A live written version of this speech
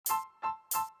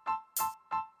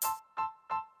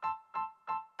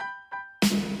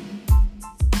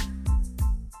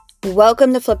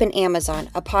Welcome to Flippin' Amazon,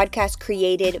 a podcast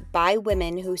created by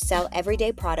women who sell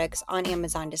everyday products on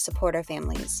Amazon to support our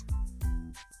families.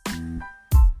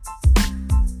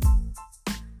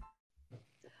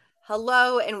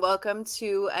 Hello and welcome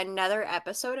to another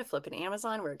episode of Flippin'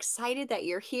 Amazon. We're excited that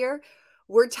you're here.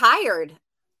 We're tired.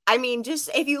 I mean,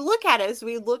 just if you look at us,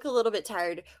 we look a little bit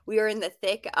tired. We are in the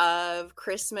thick of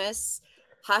Christmas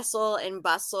hustle and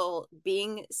bustle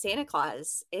being Santa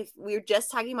Claus. If we're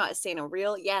just talking about Santa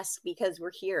real, yes, because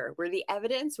we're here. We're the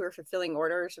evidence. We're fulfilling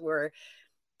orders. We're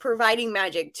providing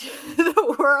magic to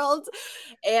the world.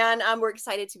 And we're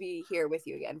excited to be here with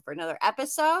you again for another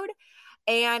episode.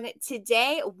 And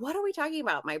today, what are we talking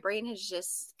about? My brain has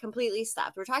just completely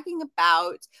stopped. We're talking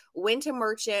about when to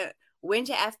merchant, when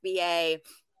to FBA,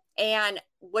 and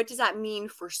what does that mean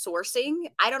for sourcing?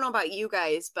 I don't know about you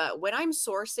guys, but when I'm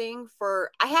sourcing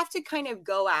I have to kind of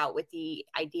go out with the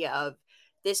idea of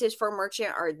this is for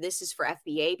merchant or this is for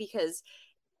FBA, because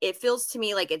it feels to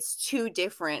me like it's two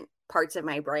different parts of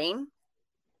my brain.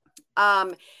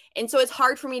 And so it's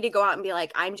hard for me to go out and be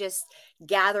like, I'm just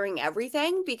gathering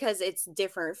everything because it's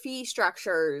different fee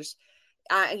structures.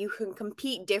 You can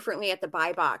compete differently at the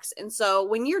buy box. And so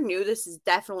when you're new, this is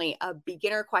definitely a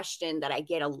beginner question that I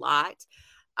get a lot.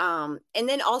 And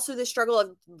then also the struggle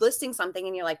of listing something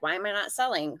and you're like, why am I not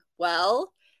selling?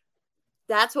 Well,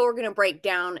 that's what we're going to break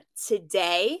down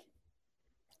today.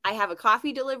 I have a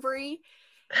coffee delivery.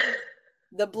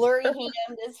 The blurry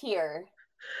hand is here.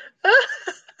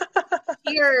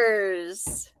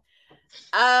 Cheers.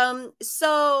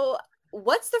 So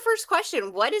what's the first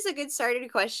question? What is a good starting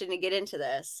question to get into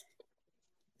this?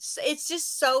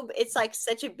 It's like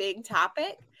such a big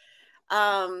topic.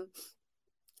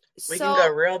 We can go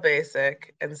real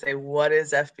basic and say, what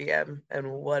is FBM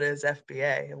and what is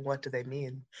FBA and what do they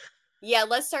mean? Yeah,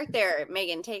 let's start there.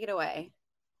 Megan, take it away.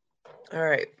 All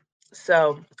right.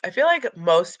 So I feel like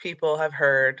most people have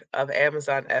heard of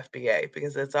Amazon FBA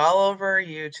because it's all over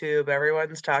YouTube.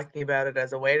 Everyone's talking about it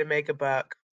as a way to make a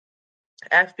buck.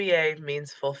 FBA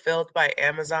means fulfilled by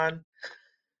Amazon.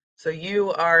 So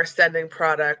you are sending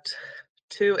product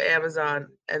to Amazon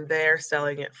and they're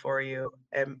selling it for you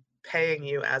and paying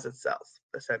you as it sells,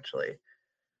 essentially.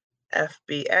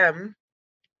 FBM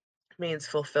means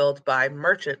fulfilled by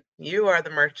merchant. You are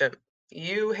the merchant.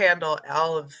 You handle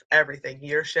all of everything.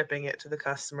 You're shipping it to the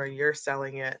customer. You're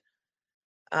selling it.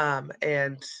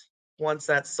 And once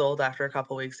that's sold after a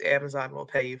couple weeks, Amazon will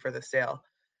pay you for the sale.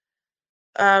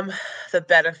 The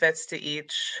benefits to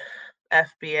each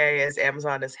FBA is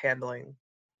Amazon is handling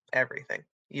everything.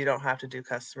 You don't have to do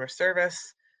customer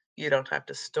service. You don't have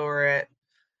to store it.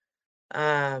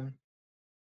 I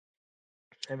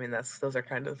mean, those are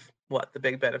kind of what the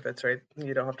big benefits, right?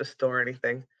 You don't have to store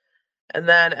anything. And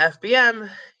then FBM,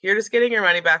 you're just getting your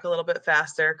money back a little bit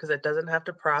faster because it doesn't have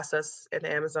to process in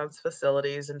Amazon's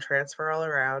facilities and transfer all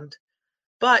around.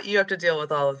 But you have to deal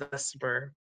with all of the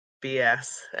customer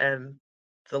BS and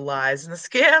the lies and the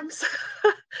scams.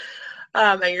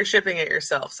 And you're shipping it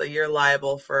yourself. So you're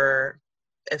liable for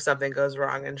if something goes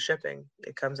wrong in shipping.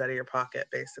 It comes out of your pocket,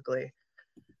 basically.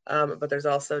 But there's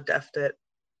also definite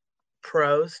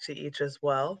pros to each as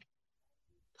well.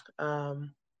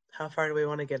 How far do we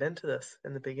want to get into this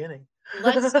in the beginning?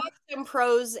 Let's talk some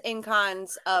pros and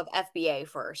cons of FBA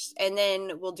first, and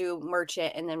then we'll do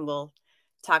merchant, and then we'll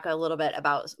talk a little bit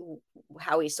about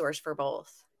how we source for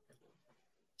both.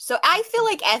 So I feel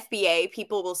like FBA,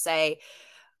 people will say,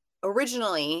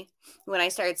 originally, when I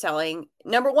started selling,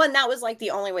 number one, that was like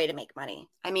the only way to make money.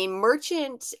 I mean,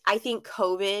 merchant, I think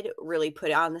COVID really put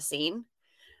it on the scene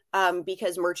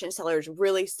because merchant sellers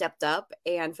really stepped up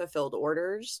and fulfilled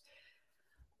orders.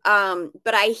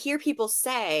 But I hear people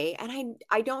say, and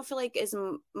I don't feel like as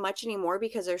much anymore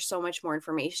because there's so much more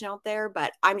information out there,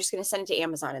 but I'm just going to send it to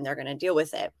Amazon and they're going to deal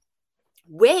with it,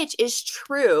 which is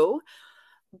true.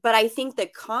 But I think the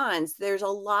cons, there's a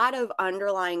lot of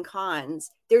underlying cons.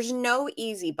 There's no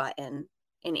easy button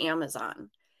in Amazon.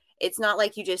 It's not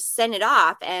like you just send it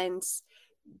off, and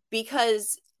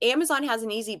because Amazon has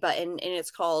an easy button and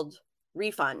it's called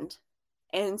refund.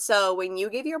 And so when you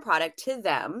give your product to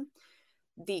them,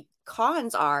 the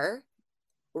cons are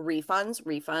refunds,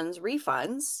 refunds,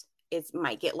 refunds. It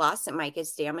might get lost. It might get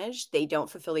damaged. They don't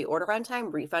fulfill the order on time.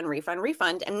 Refund, refund,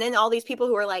 refund. And then all these people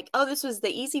who are like, oh, this was the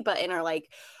easy button are like,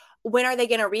 when are they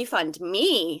going to refund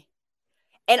me?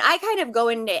 And I kind of go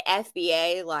into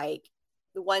FBA like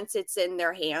once it's in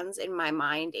their hands. In my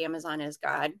mind, Amazon is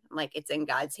God. I'm like, it's in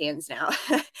God's hands now.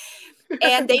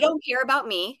 And they don't care about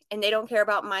me. And they don't care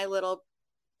about my little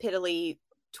piddly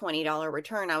 $20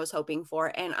 return I was hoping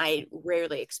for, and I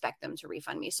rarely expect them to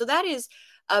refund me. So that is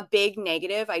a big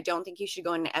negative. I don't think you should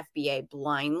go into FBA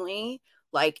blindly.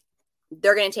 Like,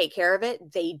 they're going to take care of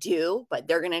it. They do, but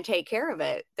they're going to take care of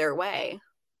it their way.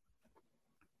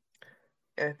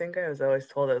 I think I was always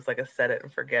told it was like a set it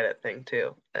and forget it thing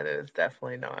too, and it is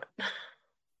definitely not.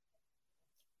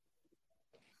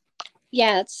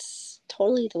 Yeah, it's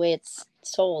totally the way it's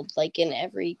sold, like in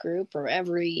every group or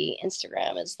every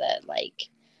Instagram, is that like,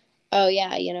 oh yeah,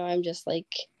 I'm just like,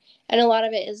 and a lot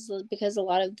of it is because a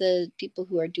lot of the people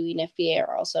who are doing FBA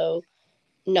are also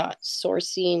not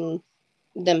sourcing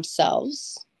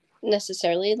themselves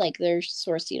necessarily. Like they're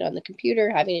sourcing on the computer,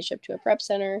 having it shipped to a prep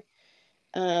center,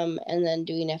 and then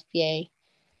doing FBA.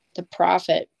 The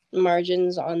profit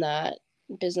margins on that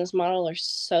business model are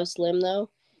so slim, though.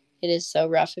 It is so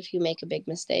rough if you make a big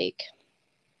mistake.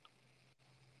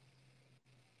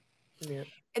 Yeah.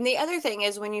 And the other thing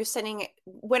is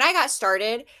when I got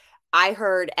started, I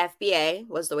heard FBA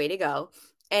was the way to go.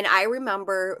 And I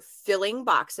remember filling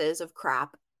boxes of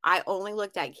crap. I only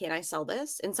looked at, can I sell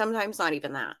this? And sometimes not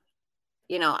even that.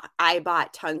 I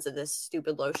bought tons of this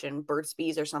stupid lotion, Burt's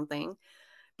Bees or something,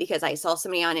 because I saw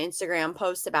somebody on Instagram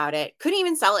post about it. Couldn't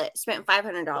even sell it. Spent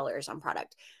 $500 on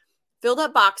product. Filled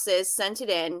up boxes, sent it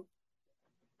in.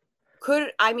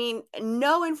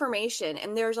 No information.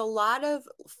 And there's a lot of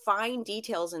fine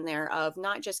details in there of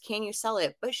not just can you sell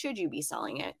it, but should you be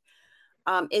selling it?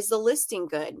 Is the listing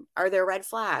good? Are there red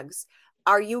flags?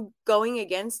 Are you going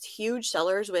against huge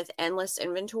sellers with endless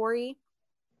inventory?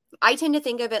 I tend to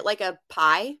think of it like a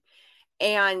pie,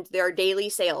 and there are daily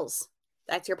sales.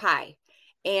 That's your pie.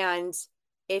 And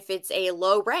if it's a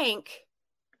low rank,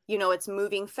 it's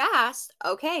moving fast.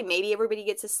 Okay, maybe everybody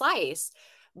gets a slice.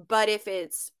 But if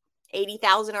it's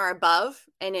 80,000 or above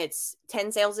and it's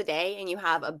 10 sales a day and you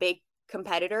have a big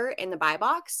competitor in the buy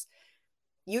box,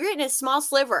 you're getting a small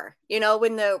sliver.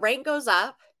 When the rank goes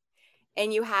up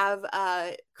and you have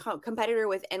a competitor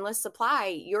with endless supply,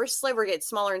 your sliver gets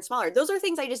smaller and smaller. Those are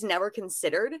things I just never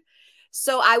considered.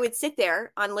 So I would sit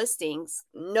there on listings,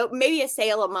 maybe a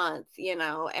sale a month,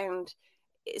 and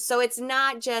so it's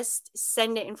not just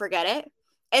send it and forget it.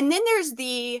 And then there's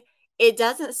it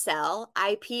doesn't sell,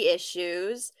 IP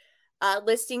issues,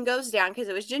 listing goes down because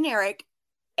it was generic,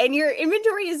 and your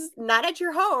inventory is not at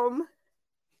your home.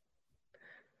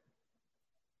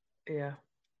 Yeah,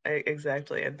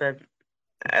 exactly. And then,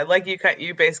 like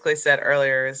you basically said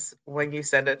earlier, is when you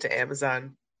send it to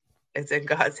Amazon, it's in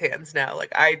God's hands now.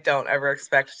 Like I don't ever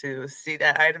expect to see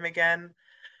that item again.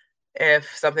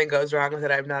 If something goes wrong with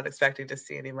it, I'm not expecting to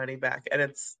see any money back. And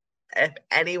if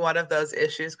any one of those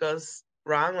issues goes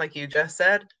wrong, like you just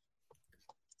said,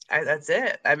 that's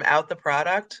it. I'm out the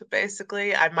product,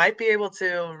 basically. I might be able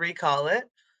to recall it,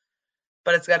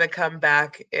 but it's going to come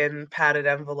back in padded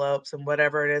envelopes, and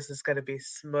whatever it is going to be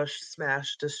smushed,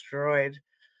 smashed, destroyed.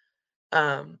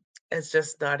 It's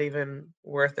just not even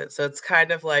worth it. So it's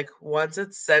kind of like once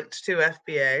it's sent to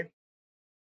FBA,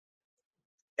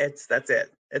 that's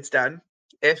it. It's done.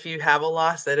 If you have a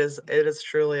loss, it is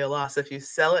truly a loss. If you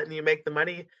sell it and you make the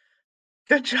money,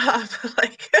 good job.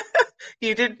 Like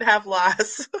you didn't have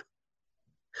loss.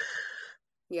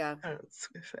 Yeah.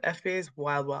 FBA is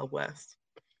wild, wild west.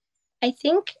 I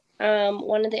think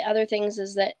one of the other things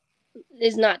is that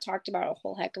is not talked about a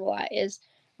whole heck of a lot is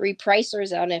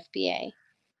repricers on FBA.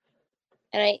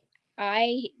 And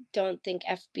I don't think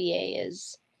FBA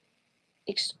is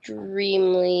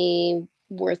extremely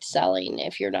worth selling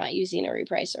if you're not using a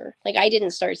repricer. Like I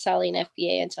didn't start selling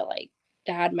FBA until I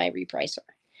had my repricer.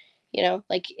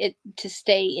 Like it to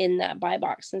stay in that buy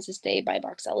box and to stay buy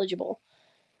box eligible.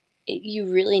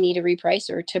 You really need a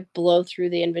repricer to blow through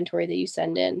the inventory that you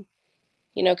send in.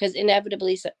 Because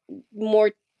inevitably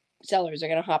more sellers are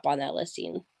going to hop on that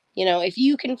listing. If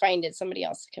you can find it, somebody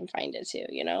else can find it too,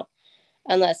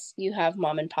 unless you have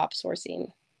mom and pop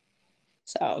sourcing.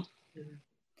 So.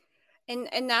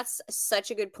 And that's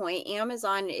such a good point.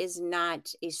 Amazon is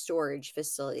not a storage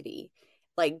facility.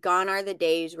 Like gone are the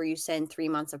days where you send 3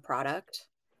 months of product.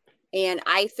 And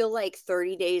I feel like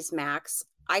 30 days max.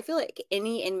 I feel like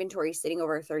any inventory sitting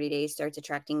over 30 days starts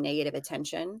attracting negative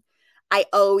attention. I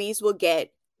always will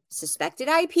get suspected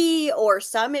IP or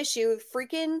some issue.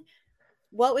 Freaking,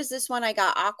 what was this one I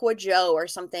got? Aqua Joe or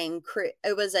something.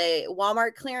 It was a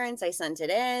Walmart clearance. I sent it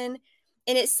in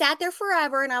and it sat there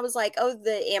forever. And I was like, oh,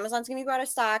 the Amazon's going to be out of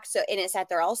stock. So, and it sat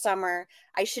there all summer.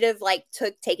 I should have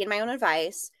taken my own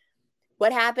advice.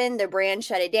 What happened? The brand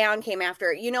shut it down, came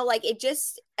after, like it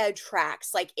just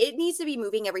attracts, like it needs to be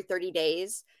moving every 30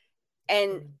 days.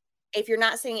 And if you're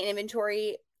not sitting in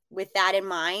inventory, with that in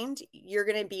mind, you're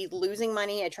going to be losing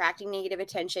money, attracting negative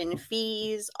attention,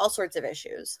 fees, all sorts of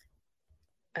issues.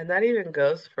 And that even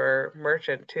goes for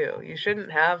merchant too. You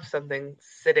shouldn't have something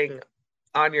sitting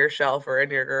on your shelf or in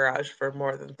your garage for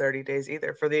more than 30 days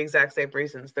either, for the exact same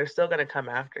reasons. They're still going to come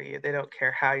after you. They don't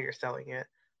care how you're selling it.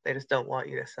 They just don't want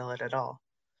you to sell it at all.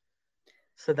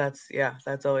 So that's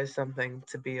always something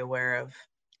to be aware of.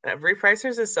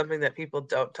 Repricers is something that people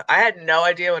don't. I had no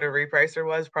idea what a repricer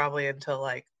was probably until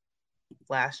like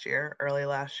early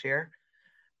last year.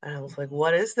 And I was like,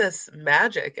 what is this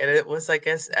magic? And it was like,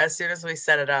 as soon as we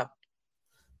set it up,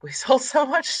 we sold so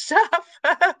much stuff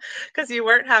because you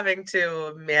weren't having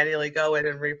to manually go in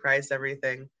and reprice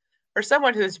everything. For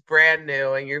someone who's brand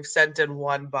new and you've sent in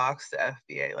one box to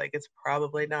FBA, like it's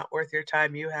probably not worth your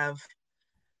time. You have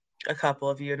a couple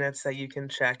of units that you can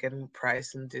check and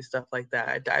price and do stuff like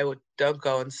that. I would don't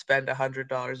go and spend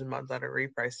 $100 a month on a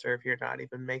repricer if you're not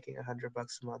even making $100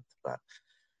 a month. But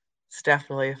it's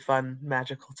definitely a fun,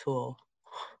 magical tool.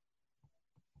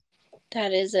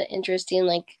 That is an interesting,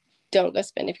 like, don't go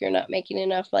spend if you're not making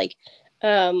enough. Like,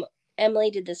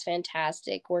 Emily did this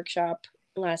fantastic workshop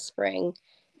last spring,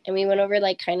 and we went over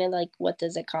like kind of like what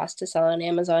does it cost to sell on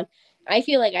Amazon. I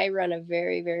feel like I run a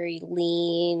very, very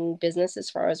lean business as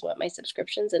far as what my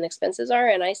subscriptions and expenses are,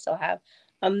 and I still have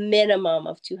a minimum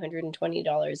of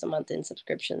 $220 a month in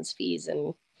subscriptions, fees,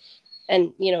 and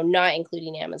not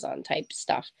including Amazon type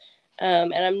stuff.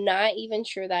 And I'm not even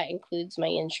sure that includes my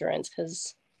insurance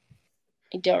because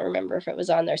I don't remember if it was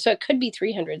on there. So it could be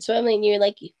 300. So I mean,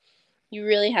 you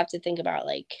really have to think about,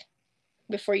 like,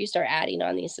 before you start adding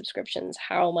on these subscriptions,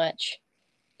 how much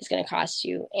is going to cost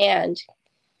you, and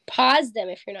pause them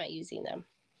if you're not using them.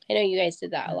 I know you guys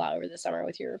did that a lot over the summer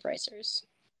with your repricers.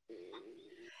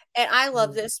 And I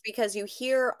love this because you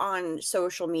hear on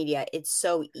social media, it's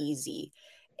so easy.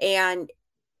 And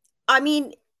I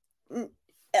mean,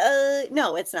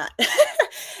 no, it's not.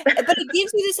 But it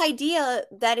gives you this idea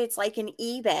that it's like an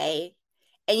eBay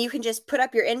and you can just put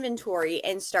up your inventory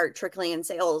and start trickling in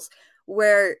sales.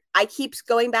 Where I keep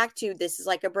going back to, this is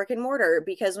like a brick and mortar,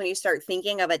 because when you start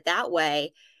thinking of it that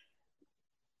way,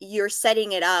 you're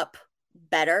setting it up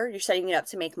better. You're setting it up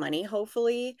to make money,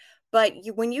 hopefully. But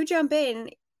when you jump in,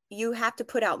 you have to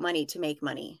put out money to make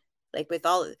money. Like with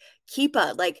all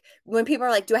Keepa, like when people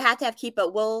are like, do I have to have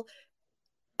Keepa? Well,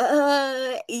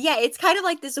 yeah, it's kind of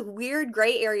like this weird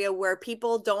gray area where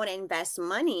people don't invest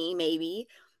money, maybe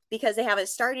because they haven't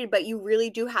started, but you really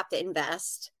do have to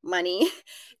invest money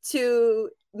to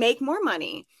make more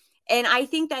money. And I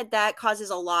think that that causes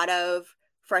a lot of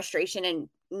frustration, and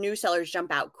new sellers jump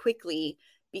out quickly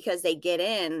because they get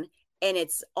in and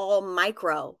it's all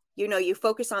micro. You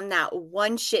focus on that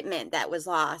one shipment that was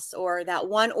lost, or that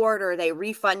one order they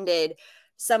refunded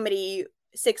somebody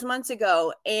 6 months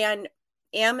ago. And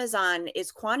Amazon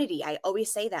is quantity. I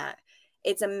always say that.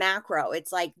 It's a macro.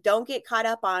 It's like, don't get caught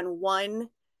up on one,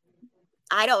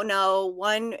 I don't know,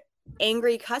 one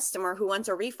angry customer who wants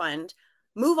a refund.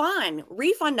 Move on,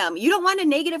 refund them. You don't want a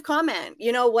negative comment.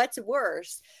 What's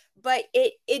worse? But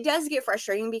it does get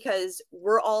frustrating because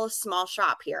we're all a small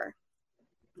shop here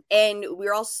and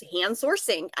we're all hand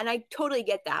sourcing. And I totally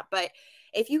get that. But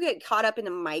if you get caught up in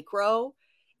the micro,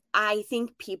 I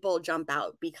think people jump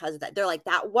out because of that. They're like,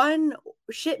 that one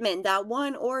shipment, that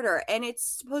one order, and it's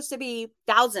supposed to be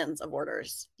thousands of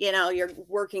orders, you're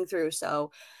working through.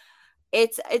 So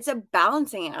it's a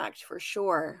balancing act for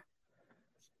sure.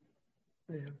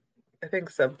 Yeah. I think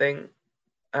something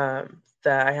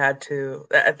that I had to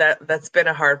that's been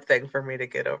a hard thing for me to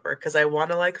get over, because I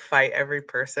want to like fight every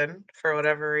person for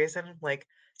whatever reason. Like,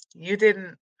 you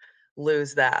didn't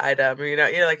lose that item,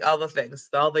 or like all the things,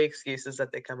 all the excuses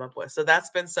that they come up with. So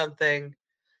that's been something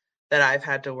that I've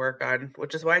had to work on,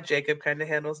 which is why Jacob kind of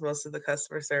handles most of the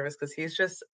customer service, because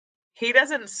he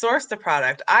doesn't source the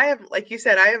product. I am, like you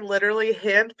said, I am literally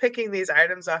hand picking these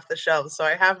items off the shelves, so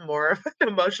I have more of an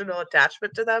emotional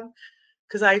attachment to them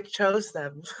because I chose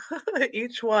them,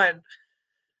 each one.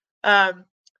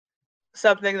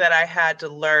 Something that I had to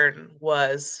learn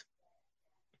was,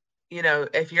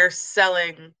 if you're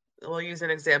selling, we'll use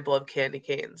an example of candy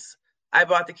canes. I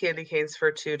bought the candy canes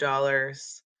for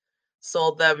 $2,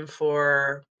 sold them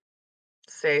for,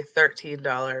 say,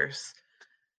 $13,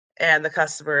 and the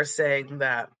customer is saying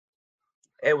that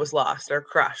it was lost or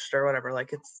crushed or whatever.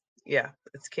 Like, it's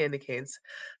candy canes.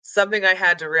 Something I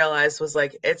had to realize was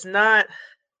like, it's not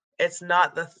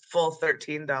the full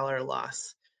 $13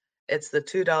 loss. It's the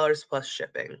 $2 plus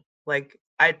shipping. Like,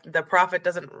 the profit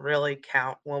doesn't really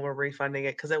count when we're refunding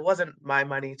it because it wasn't my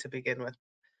money to begin with.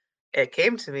 It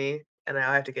came to me and now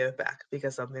I have to give it back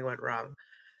because something went wrong.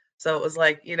 So it was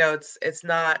like, it's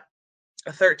not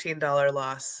a $13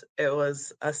 loss. It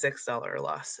was a $6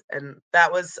 loss. And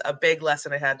that was a big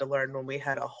lesson I had to learn when we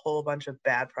had a whole bunch of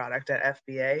bad product at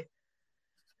FBA.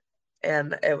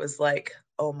 And it was like,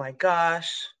 oh my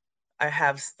gosh, I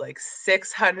have like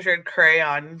 600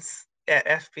 crayons at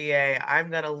FBA.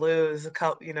 I'm going to lose a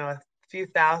couple, a few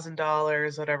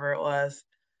 $1,000s, whatever it was.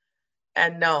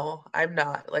 And no, I'm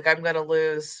not. Like, I'm going to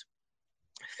lose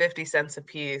 50 cents a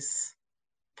piece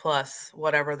plus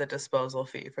whatever the disposal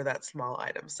fee for that small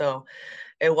item. So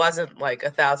it wasn't like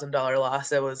 $1,000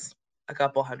 loss. It was a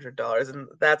couple $100s. And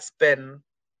that's been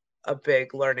a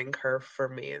big learning curve for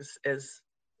me is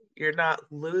you're not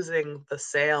losing the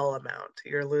sale amount.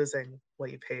 You're losing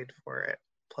what you paid for it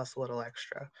plus a little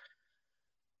extra.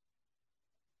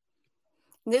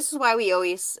 This is why we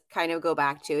always kind of go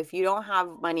back to, if you don't have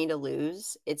money to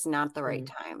lose, it's not the right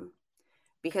time.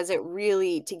 Because it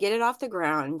really, to get it off the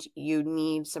ground, you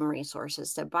need some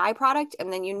resources to buy product,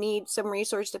 and then you need some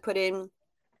resource to put in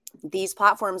these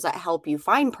platforms that help you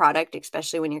find product,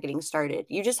 especially when you're getting started.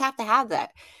 You just have to have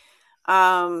that.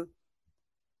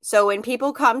 So when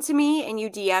people come to me and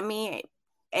you DM me,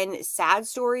 and sad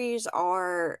stories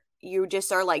are, you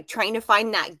just are like trying to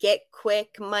find that get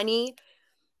quick money.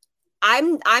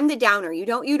 I'm the downer. You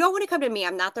don't want to come to me.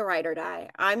 I'm not the ride or die.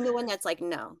 I'm the one that's like,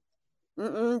 no,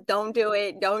 don't do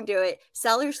it. Don't do it.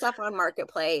 Sell your stuff on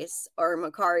Marketplace or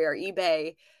Mercari or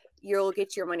eBay. You'll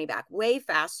get your money back way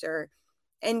faster.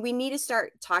 And we need to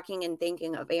start talking and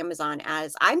thinking of Amazon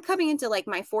as, I'm coming into like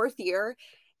my 4th year.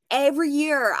 Every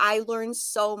year I learn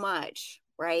so much,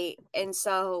 right? And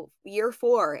so year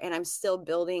 4, and I'm still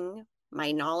building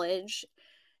my knowledge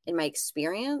and my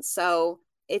experience. So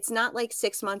it's not like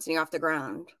 6 months and you're off the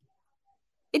ground.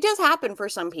 It does happen for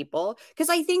some people, because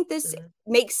I think this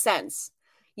makes sense.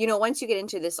 Once you get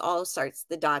into this,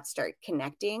 the dots start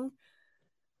connecting.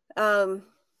 But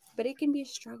it can be a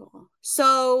struggle.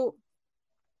 So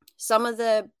some of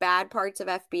the bad parts of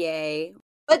FBA,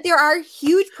 but there are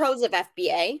huge pros of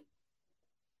FBA.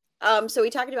 So we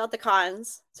talked about the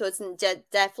cons. So it's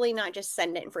definitely not just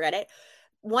send it and forget it.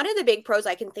 One of the big pros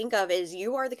I can think of is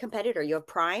you are the competitor. You have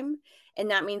Prime,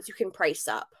 and that means you can price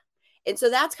up. And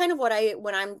so that's kind of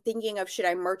when I'm thinking of, should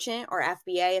I merchant or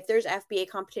FBA? If there's FBA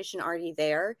competition already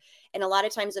there, and a lot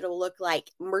of times it'll look like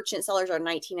merchant sellers are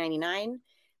 $19.99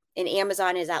 and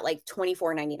Amazon is at like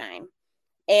 $24.99.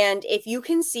 And if you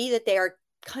can see that they are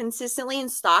consistently in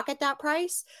stock at that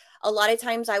price, a lot of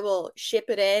times I will ship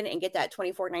it in and get that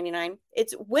 $24.99.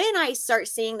 It's when I start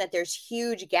seeing that there's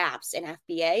huge gaps in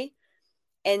FBA,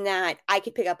 and that I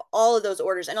could pick up all of those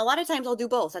orders. And a lot of times I'll do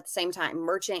both at the same time,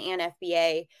 merchant and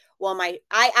FBA. Well,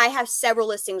 I have several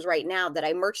listings right now that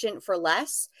I merchant for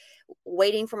less,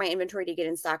 waiting for my inventory to get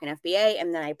in stock in FBA,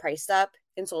 and then I priced up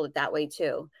and sold it that way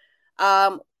too.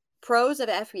 Pros of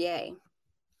FBA,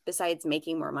 besides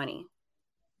making more money.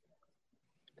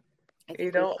 You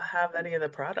don't have any of the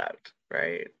product,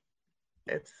 right?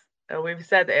 We've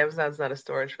said Amazon's not a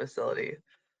storage facility,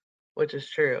 which is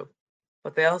true.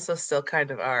 But they also still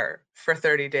kind of are, for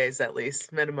 30 days at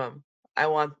least, minimum. I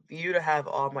want you to have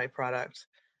all my product.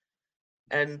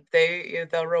 And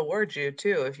they'll reward you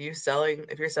too. If you're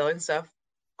selling stuff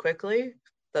quickly,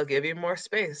 they'll give you more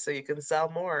space so you can sell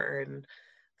more. And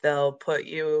they'll put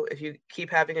you, if you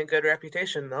keep having a good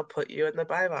reputation, they'll put you in the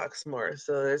buy box more.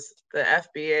 So the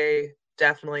FBA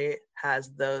definitely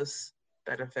has those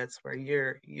benefits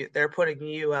where they're putting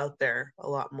you out there a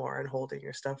lot more and holding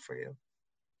your stuff for you.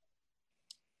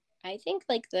 I think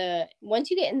like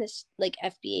once you get in this like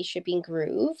FBA shipping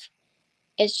groove,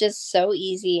 it's just so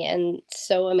easy and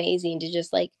so amazing to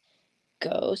just like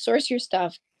go source your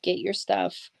stuff, get your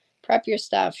stuff, prep your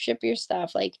stuff, ship your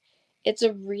stuff. Like it's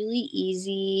a really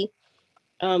easy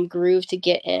groove to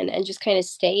get in and just kind of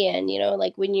stay in,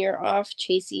 like when you're off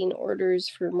chasing orders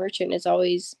for merchant, it's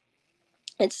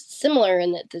similar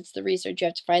in that it's the research. You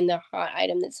have to find the hot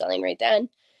item that's selling right then.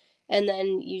 And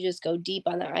then you just go deep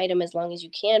on the item as long as you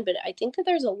can. But I think that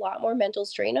there's a lot more mental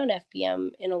strain on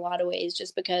FBM in a lot of ways,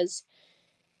 just because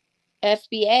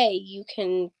FBA, you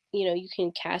can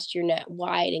cast your net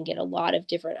wide and get a lot of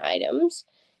different items,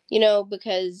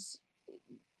 because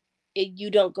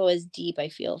you don't go as deep, I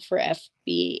feel, for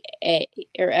FBA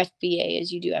or FBA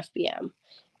as you do FBM.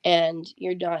 And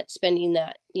you're not spending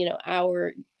that,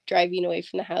 hour driving away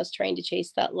from the house trying to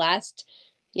chase that last,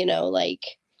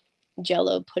 like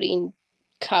Jello pudding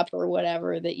cup or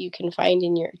whatever that you can find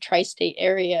in your tri-state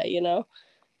area,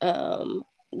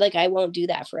 like I won't do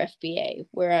that for FBA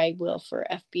where I will for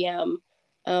FBM.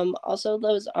 Also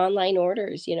those online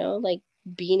orders, like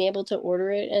being able to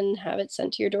order it and have it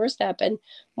sent to your doorstep, and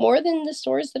more than the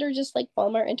stores that are just like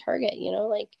Walmart and Target,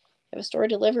 like if a store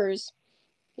delivers,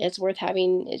 it's worth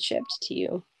having it shipped to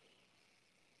you.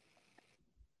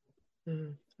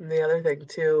 And the other thing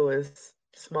too is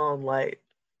small and light,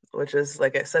 which is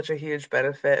like such a huge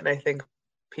benefit. And I think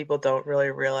people don't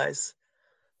really realize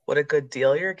what a good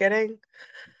deal you're getting.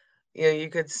 You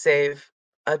could save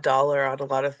 $1 on a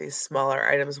lot of these smaller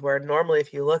items where normally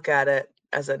if you look at it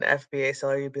as an FBA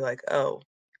seller, you'd be like, oh,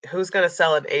 who's going to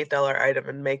sell an $8 item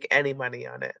and make any money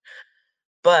on it?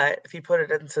 But if you put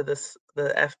it into the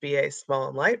FBA small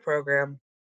and light program,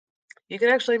 you can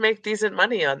actually make decent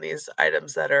money on these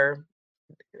items that are,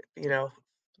 you know,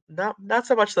 not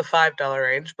so much the $5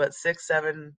 range, but 6,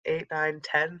 7, 8, 9,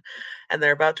 10, and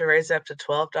they're about to raise it up to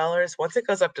 $12. Once it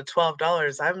goes up to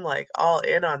 $12, I'm like all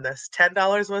in on this.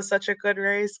 $10 was such a good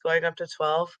raise, going up to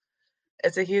 12.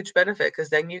 It's a huge benefit because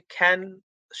then you can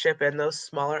ship in those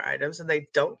smaller items and they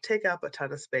don't take up a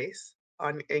ton of space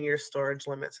on in your storage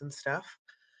limits and stuff.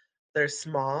 They're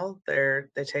small, they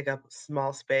take up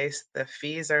small space. The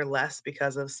fees are less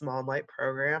because of small and light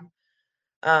program.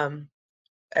 Um,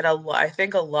 and I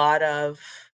think a lot of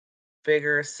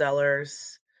bigger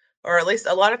sellers, or at least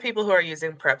a lot of people who are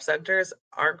using prep centers,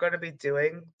 aren't going to be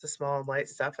doing the small and light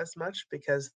stuff as much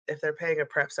because if they're paying a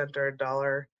prep center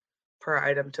 $1 per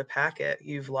item to pack it,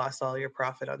 you've lost all your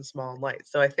profit on small and light.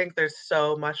 So I think there's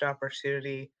so much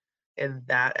opportunity in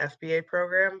that FBA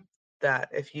program that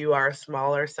if you are a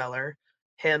smaller seller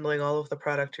handling all of the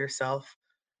product yourself,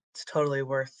 it's totally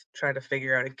worth trying to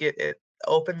figure out. It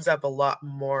opens up a lot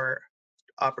more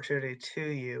opportunity to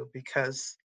you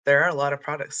because there are a lot of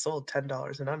products sold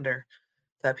 $10 and under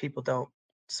that people don't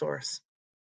source.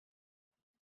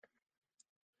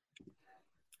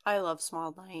 I love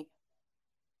small light.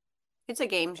 It's a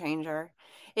game changer.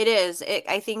 It is.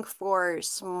 I think for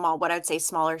what I'd say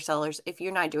smaller sellers, if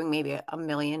you're not doing maybe a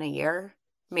million a year,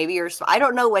 maybe I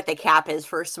don't know what the cap is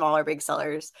for smaller big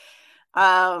sellers.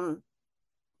 Um,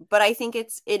 but I think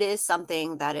it is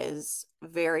something that is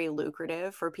very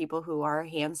lucrative for people who are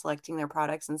hand selecting their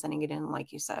products and sending it in,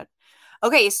 like you said.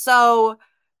 Okay, so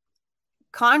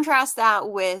contrast that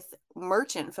with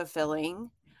merchant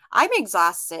fulfilling. I'm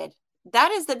exhausted.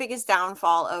 That is the biggest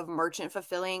downfall of merchant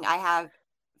fulfilling. I have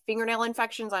fingernail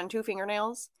infections on 2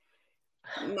 fingernails.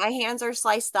 My hands are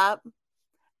sliced up.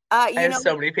 I You have know,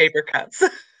 so many paper cuts.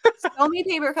 so many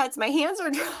paper cuts. My hands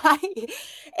are dry.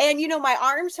 And my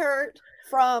arms hurt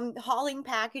from hauling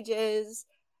packages,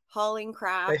 hauling My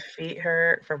crap, feet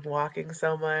hurt from walking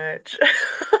so much.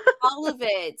 all of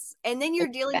it. And then you're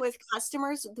It's dealing bad. with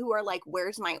customers who are like,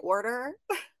 "Where's my order?"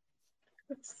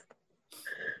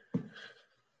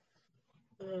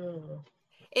 Oh.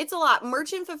 It's a lot.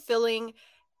 Merchant fulfilling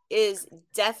is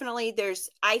definitely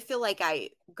I feel like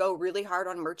I go really hard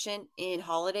on merchant in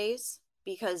holidays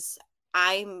because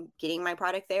I'm getting my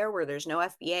product there where there's no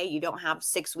FBA. You don't have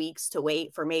 6 weeks to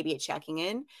wait for maybe a checking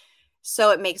in.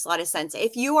 So it makes a lot of sense.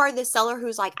 If you are the seller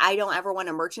who's like, I don't ever want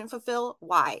to merchant fulfill,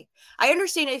 why? I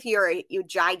understand if you're a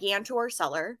gigantor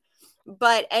seller,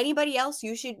 but anybody else,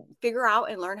 you should figure out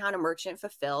and learn how to merchant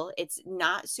fulfill. It's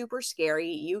not super scary.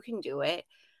 You can do it.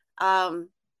 Um,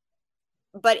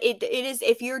 but it is,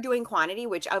 if you're doing quantity,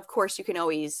 which of course you can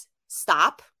always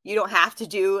stop. You don't have to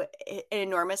do an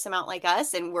enormous amount like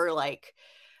us. And we're like,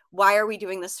 why are we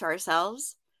doing this to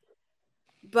ourselves?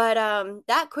 But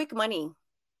that quick money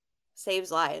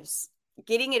saves lives.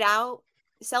 Getting it out,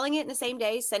 selling it in the same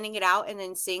day, sending it out, and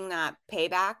then seeing that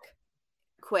payback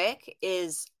quick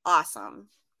is awesome.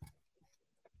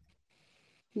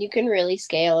 You can really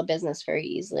scale a business very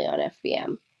easily on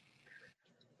FBM.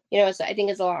 I think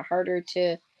it's a lot harder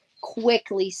to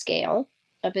quickly scale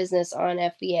a business on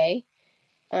FBA,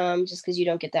 just because you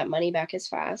don't get that money back as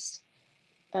fast.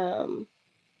 And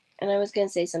I was going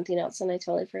to say something else and I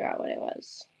totally forgot what it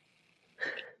was.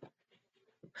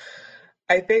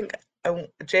 I think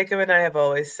Jacob and I have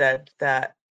always said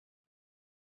that,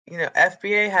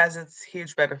 FBA has its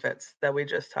huge benefits that we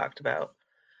just talked about.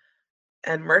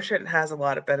 And merchant has a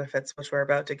lot of benefits, which we're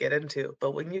about to get into.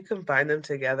 But when you combine them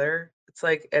together, it's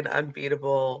like an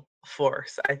unbeatable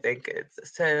force. I think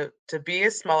it's to be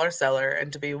a smaller seller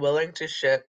and to be willing to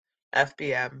ship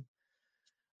FBM.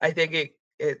 I think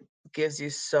it gives you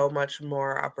so much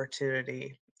more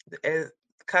opportunity. Dealing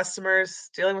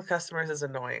with customers is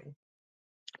annoying,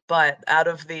 but out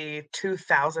of the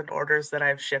 2,000 orders that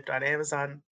I've shipped on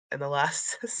Amazon in the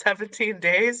last 17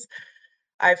 days,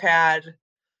 I've had,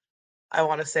 I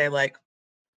want to say, like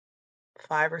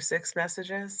 5 or 6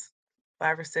 messages,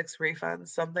 5 or 6 refunds,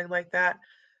 something like that.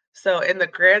 So in the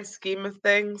grand scheme of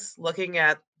things, looking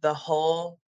at the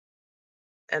whole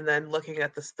and then looking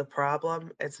at the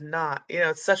problem, it's not,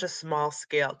 it's such a small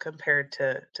scale compared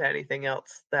to anything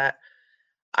else that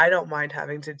I don't mind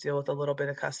having to deal with a little bit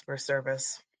of customer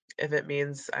service if it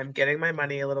means I'm getting my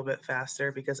money a little bit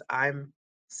faster because I'm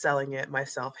selling it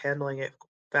myself, handling it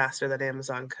faster than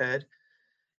Amazon could.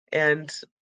 And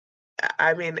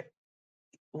I mean,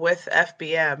 with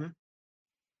FBM,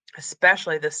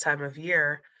 especially this time of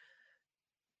year,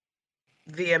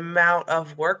 the amount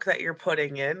of work that you're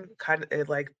putting in kind of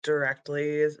like directly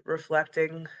is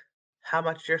reflecting how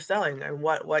much you're selling and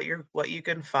what you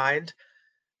can find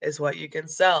is what you can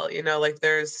sell. You know, like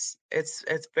it's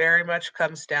very much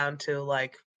comes down to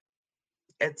like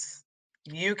it's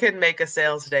you can make a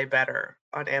sales day better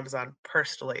on Amazon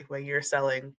personally when you're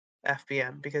selling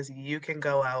FBM because you can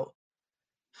go out,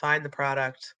 find the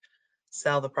product,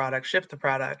 sell the product, ship the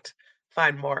product,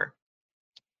 find more.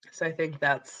 So I think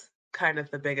that's kind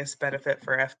of the biggest benefit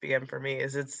for FBM for me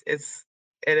is it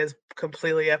is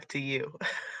completely up to you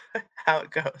how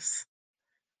it goes.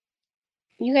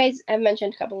 You guys have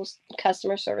mentioned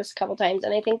customer service a couple times,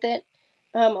 and I think that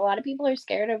a lot of people are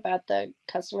scared about the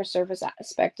customer service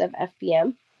aspect of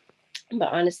FBM.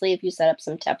 But honestly, if you set up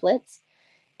some templates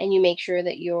and you make sure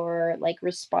that your like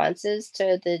responses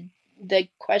to the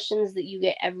questions that you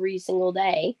get every single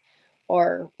day,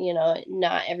 or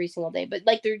not every single day, but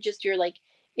like they're just your like,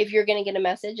 if you're going to get a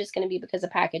message, it's going to be because a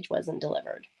package wasn't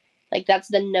delivered. Like that's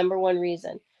the number one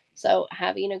reason. So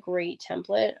having a great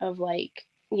template of like,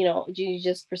 do you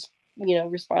just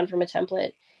respond from a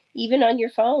template even on your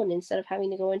phone instead of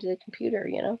having to go into the computer.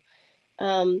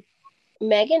 um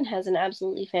Megan has an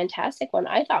absolutely fantastic one.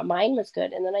 I thought mine was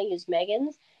good, and then I used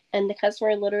Megan's, and the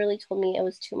customer literally told me it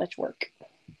was too much work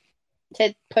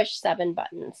to push 7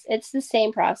 buttons. It's the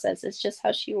same process. It's just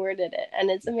how she worded it, and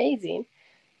it's amazing.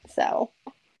 So,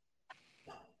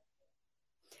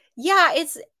 Yeah,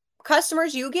 it's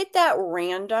customers, you get that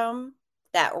rando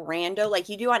like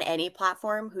you do on any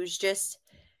platform who's just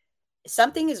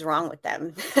something is wrong with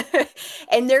them.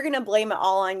 And they're going to blame it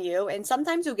all on you. And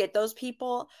sometimes you'll get those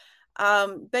people.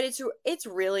 But it's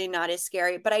really not as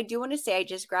scary. But I do want to say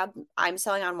I'm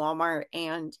selling on Walmart,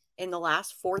 and in the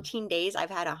last 14 days I've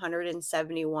had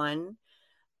 171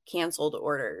 canceled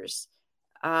orders.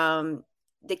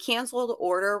 The canceled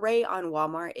order rate on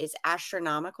Walmart is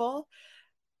astronomical,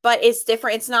 but it's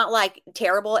different. It's not like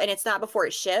terrible, and it's not before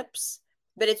it ships,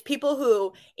 but it's people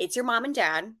who it's your mom and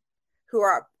dad who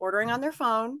are ordering on their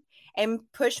phone and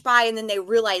push by, and then they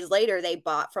realize later they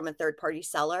bought from a third party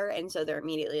seller, and so they're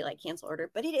immediately like cancel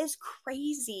order. But it is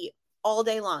crazy all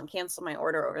day long. Cancel my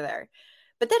order over there.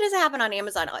 But that doesn't happen on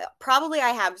Amazon. Probably I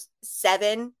have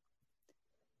 7,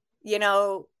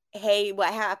 hey,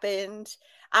 what happened?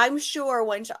 I'm sure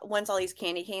once all these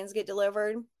candy canes get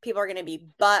delivered, people are going to be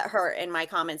butthurt in my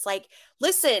comments. Like,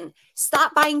 listen,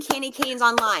 stop buying candy canes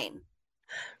online.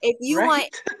 If you want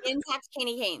Right? intact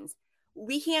candy canes,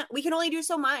 we can only do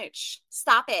so much.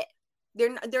 Stop it.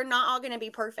 They're not all going to be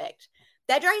perfect.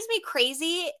 That drives me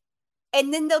crazy.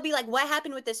 And then they'll be like, what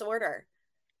happened with this order?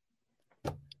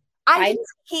 I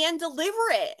just can't deliver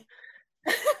it.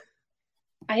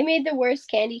 I made the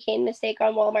worst candy cane mistake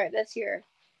on Walmart this year.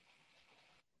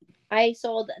 I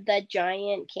sold the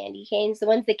giant candy canes, the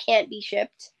ones that can't be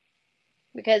shipped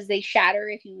because they shatter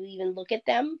if you even look at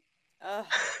them.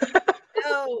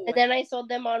 No. And then I sold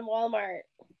them on Walmart.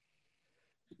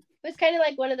 It was kind of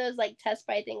like one of those like test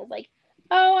buy things, like,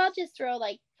 oh, I'll just throw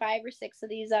like 5 or 6 of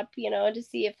these up, to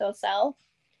see if they'll sell.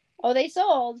 Oh, they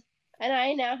sold. And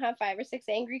I now have 5 or 6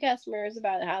 angry customers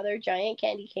about how their giant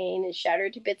candy cane is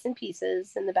shattered to bits and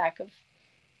pieces in the back of,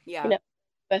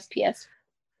 USPS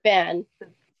van.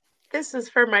 This is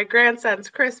for my grandson's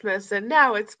Christmas, and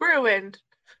now it's ruined.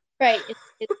 Right.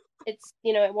 It's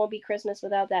it won't be Christmas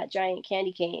without that giant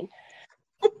candy cane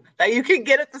that you can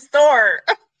get at the store.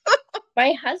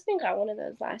 My husband got one of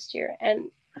those last year, and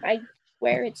I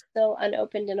swear it's still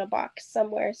unopened in a box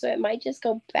somewhere. So it might just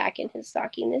go back in his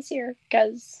stocking this year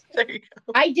because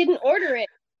I didn't order it.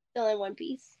 Still in one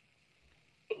piece.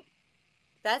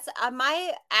 That's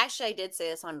actually, I did say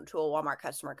this on to a Walmart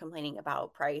customer complaining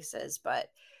about prices, but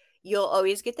you'll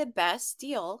always get the best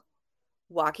deal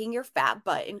walking your fat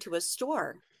butt into a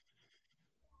store.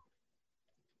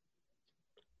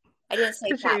 I didn't say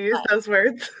Did you fat use butt. those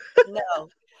words? No.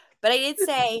 But I did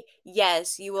say,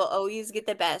 yes, you will always get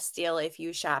the best deal if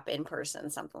you shop in person,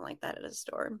 something like that at a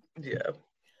store. Yeah.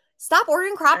 Stop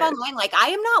ordering crap online. Like, I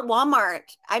am not Walmart.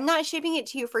 I'm not shipping it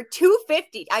to you for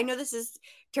 $2.50. I know this is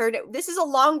a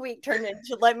long week turned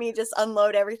into let me just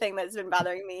unload everything that's been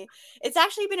bothering me. It's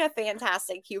actually been a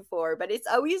fantastic Q4, but it's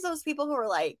always those people who are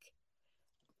like,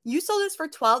 you sold this for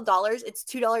 $12, it's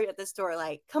 $2 at the store.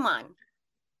 Like, come on.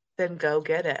 Then go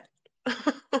get it.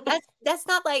 That's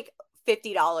not like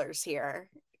 $50 here.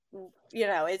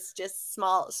 it's just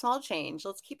small change.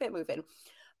 Let's keep it moving.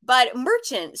 But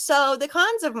merchant, so the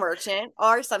cons of merchant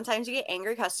are sometimes you get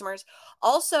angry customers.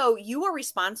 Also, you are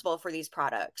responsible for these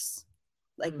products.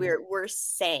 Like we're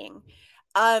saying.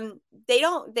 They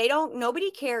don't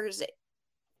nobody cares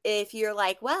if you're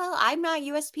like, well, I'm not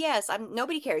USPS.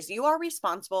 Nobody cares. You are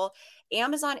responsible.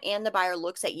 Amazon and the buyer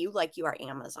looks at you like you are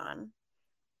Amazon.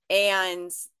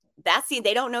 And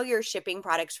they don't know you're shipping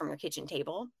products from your kitchen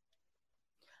table.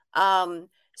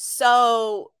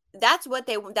 So that's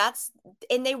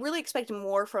and they really expect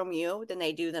more from you than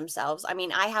they do themselves. I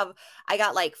mean, I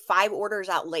got like 5 orders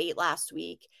out late last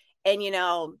week, and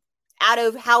out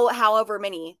of however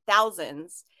many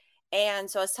thousands. And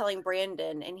so I was telling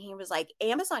Brandon, and he was like,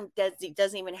 Amazon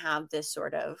doesn't even have this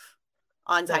sort of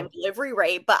on-time delivery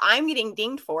rate, but I'm getting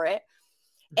dinged for it.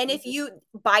 And if you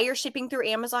buy your shipping through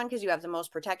Amazon, because you have the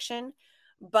most protection,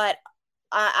 but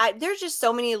there's just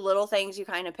so many little things you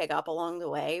kind of pick up along the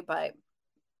way. But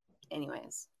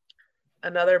anyways.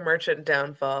 Another merchant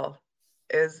downfall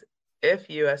is if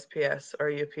USPS or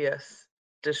UPS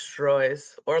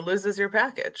destroys or loses your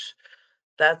package.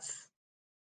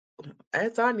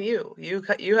 It's on you.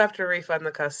 You have to refund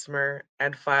the customer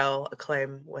and file a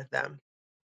claim with them.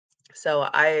 So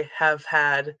I have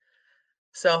had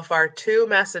so far 2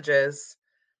 messages,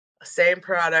 same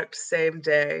product, same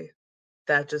day,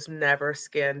 that just never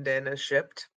scanned in as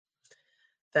shipped,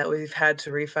 that we've had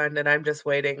to refund, and I'm just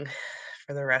waiting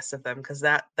for the rest of them because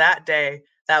that day,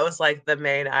 that was like the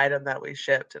main item that we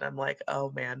shipped, and I'm like,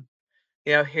 oh man,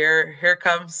 here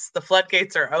comes the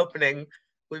floodgates are opening.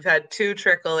 We've had 2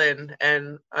 trickle in,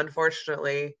 and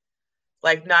unfortunately,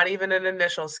 like not even an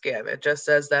initial scan. It just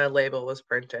says that a label was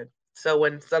printed. So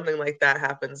when something like that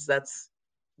happens,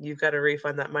 you've got to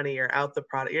refund that money. You're out the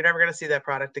product. You're never going to see that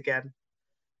product again.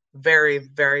 Very,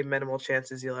 very minimal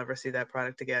chances you'll ever see that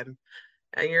product again.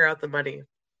 And you're out the money.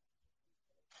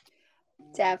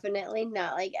 Definitely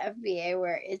not like FBA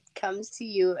where it comes to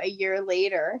you a year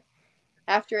later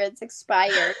after it's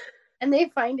expired and they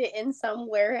find it in some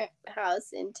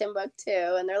warehouse in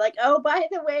Timbuktu and they're like, oh, by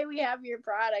the way, we have your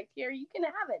product here. You can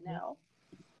have it now.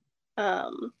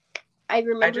 I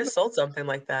remember I just sold something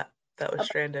like that was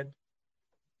stranded.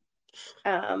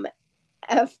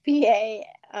 FBA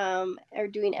are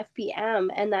doing FBM,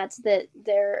 and that's that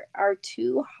there are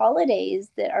 2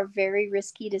 holidays that are very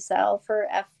risky to sell for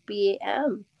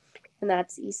FBM, and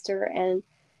that's Easter and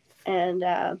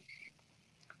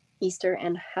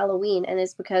Halloween, and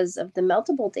it's because of the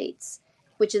meltable dates,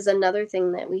 which is another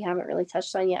thing that we haven't really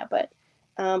touched on yet. But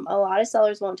a lot of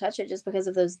sellers won't touch it just because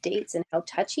of those dates and how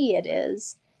touchy it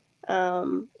is.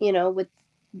 With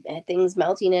things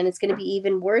melting, and it's going to be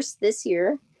even worse this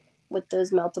year with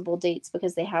those meltable dates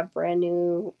because they have brand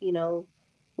new,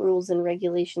 rules and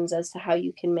regulations as to how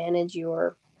you can manage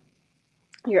your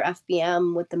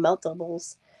FBM with the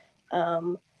meltables.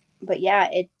 But yeah,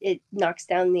 it knocks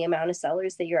down the amount of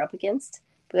sellers that you're up against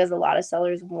because a lot of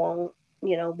sellers won't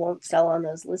sell on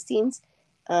those listings.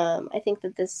 I think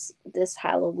that this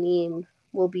Halloween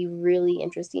will be really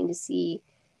interesting to see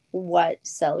what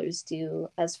sellers do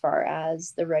as far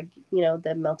as the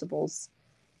the meltables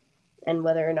and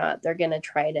whether or not they're going to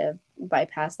try to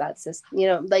bypass that system,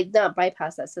 not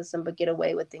bypass that system, but get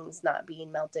away with things not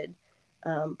being melted.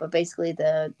 But basically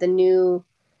the new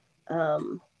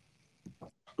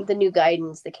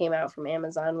guidance that came out from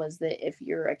Amazon was that if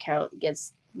your account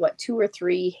gets 2 or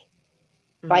 3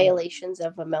 violations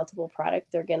of a meltable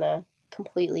product, they're going to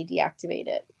completely deactivate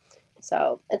it.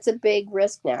 So it's a big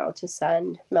risk now to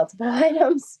send meltable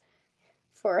items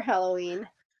for Halloween.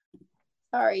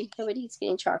 Sorry, nobody's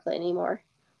getting chocolate anymore.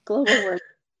 Global warming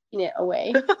it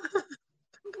away.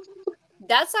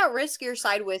 That's that riskier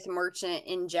side with merchant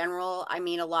in general. I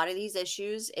mean, a lot of these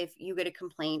issues, if you get a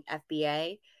complaint,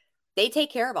 FBA, they take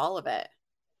care of all of it.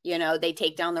 They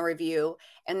take down the review,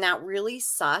 and that really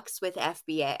sucks with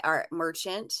FBA or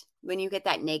merchant when you get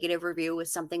that negative review with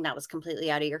something that was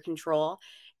completely out of your control,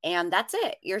 and that's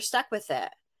it. You're stuck with it.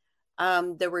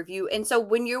 The review. And so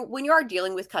when you are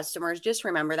dealing with customers, just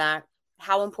remember that.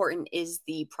 How important is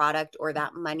the product or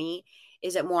that money?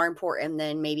 Is it more important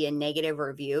than maybe a negative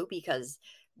review? Because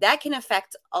that can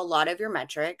affect a lot of your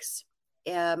metrics.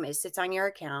 It sits on your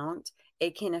account.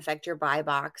 It can affect your buy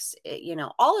box,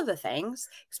 all of the things,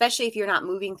 especially if you're not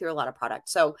moving through a lot of product.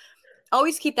 So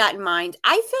always keep that in mind.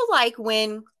 I feel like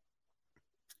when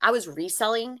I was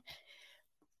reselling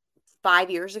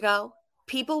 5 years ago,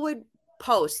 people would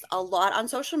post a lot on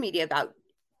social media about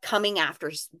coming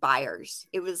after buyers.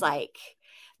 It was like,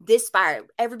 this buyer,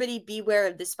 everybody beware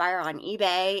of this buyer on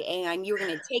eBay, and you were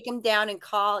going to take him down and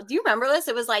call. Do you remember this?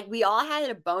 It was like we all had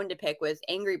a bone to pick with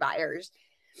angry buyers.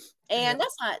 And Yeah.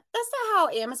 that's not how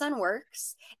Amazon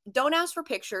works. Don't ask for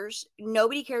pictures.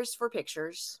 Nobody cares for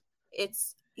pictures.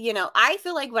 It's, I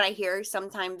feel like what I hear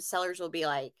sometimes sellers will be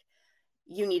like,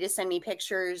 you need to send me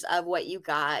pictures of what you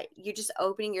got. You're just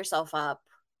opening yourself up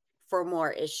for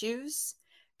more issues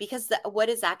because what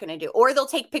is that going to do? Or they'll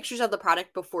take pictures of the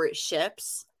product before it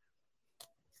ships.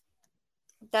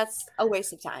 That's a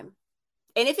waste of time.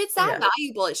 And if it's that Yeah.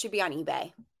 valuable, it should be on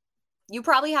eBay. You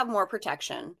probably have more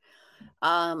protection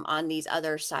on these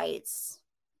other sites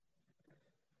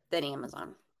than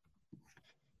Amazon.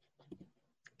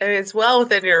 And it's well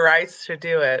within your rights to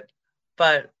do it,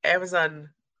 but Amazon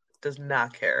does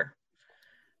not care.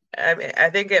 I mean, I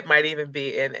think it might even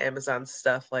be in Amazon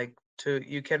stuff like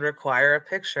you can require a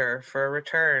picture for a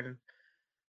return.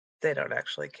 They don't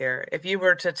actually care. If you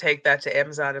were to take that to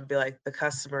Amazon and be like, the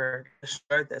customer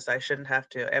destroyed this, I shouldn't have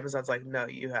to. Amazon's like, no,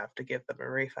 you have to give them a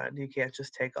refund. You can't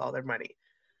just take all their money.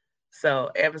 So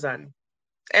Amazon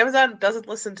doesn't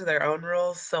listen to their own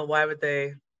rules, so why would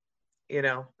they,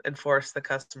 enforce the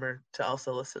customer to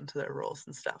also listen to their rules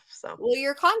and stuff? So Well,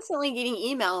 you're constantly getting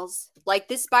emails like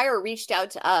this buyer reached out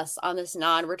to us on this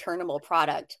non-returnable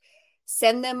product.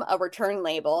 Send them a return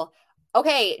label.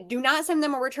 Okay, do not send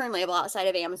them a return label outside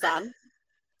of Amazon.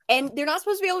 And they're not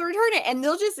supposed to be able to return it. And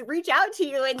they'll just reach out to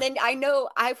you. And then I know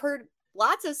I've heard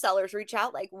lots of sellers reach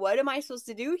out like, what am I supposed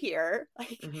to do here?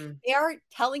 Like mhm. they are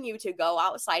telling you to go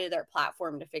outside of their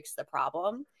platform to fix the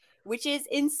problem, which is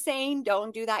insane.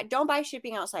 Don't do that. Don't buy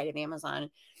shipping outside of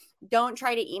Amazon. Don't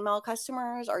try to email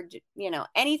customers or,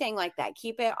 anything like that.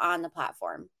 Keep it on the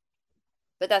platform.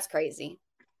 But that's crazy.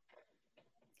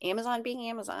 Amazon being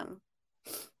Amazon.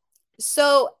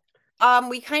 So,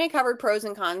 we kind of covered pros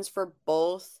and cons for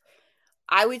both.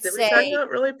 I would Did we talk say, about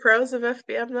really pros of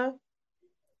FBM though?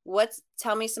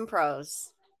 tell me some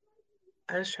pros.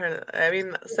 I was trying to, I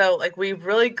mean, so like we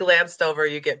really glanced over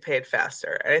you get paid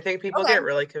faster. And I think people Okay. get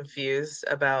really confused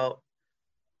about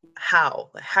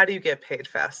how do you get paid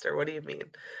faster? What do you mean?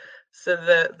 So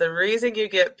the reason you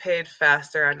get paid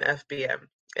faster on FBM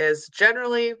is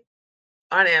generally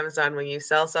on Amazon when you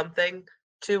sell something,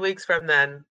 2 weeks from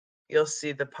then you'll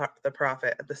see the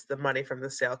profit, the money from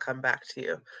the sale come back to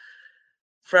you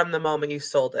from the moment you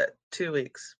sold it, 2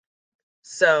 weeks.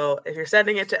 So if you're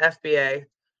sending it to FBA,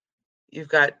 you've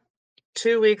got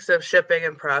 2 weeks of shipping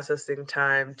and processing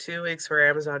time, 2 weeks for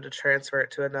Amazon to transfer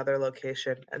it to another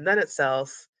location, and then it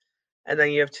sells. And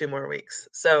then you have 2 more weeks.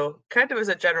 So, kind of as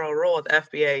a general rule with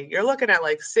FBA, you're looking at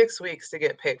like 6 weeks to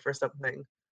get paid for something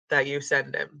that you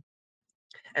send in.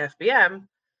 FBM,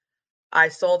 I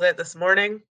sold it this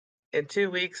morning. In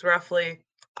 2 weeks, roughly,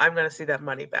 I'm going to see that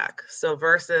money back. So,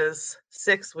 versus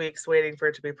 6 weeks waiting for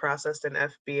it to be processed in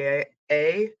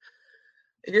FBA,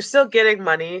 you're still getting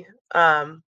money,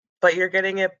 but you're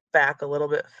getting it back a little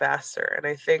bit faster. And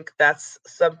I think that's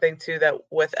something too that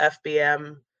with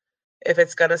FBM, if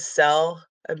it's going to sell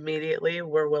immediately,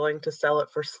 we're willing to sell it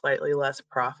for slightly less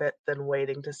profit than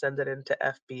waiting to send it into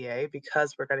FBA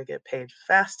because we're going to get paid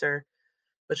faster,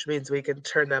 which means we can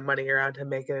turn that money around and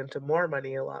make it into more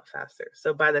money a lot faster.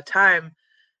 So by the time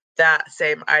that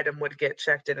same item would get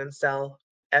checked in and sell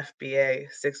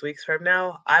FBA 6 weeks from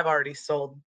now, I've already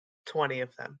sold 20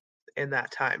 of them in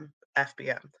that time,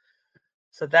 FBM.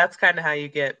 So that's kind of how you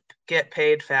get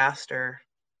paid faster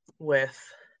with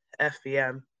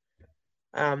FBM.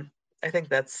 I think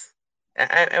that's.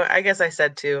 I guess I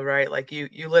said too, right? Like you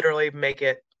literally make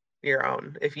it your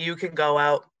own. If you can go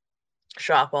out,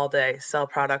 shop all day, sell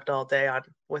product all day on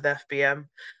with FBM,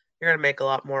 you're gonna make a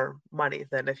lot more money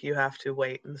than if you have to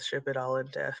wait and ship it all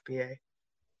into FBA.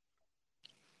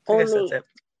 I guess that's Only it.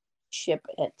 ship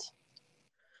it.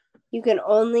 You can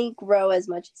only grow as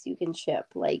much as you can ship.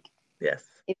 Like Yes.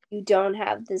 if you don't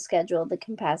have the schedule, the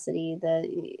capacity,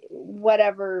 the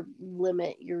whatever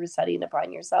limit you're setting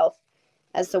upon yourself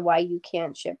as to why you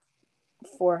can't ship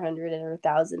 400 or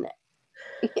 1,000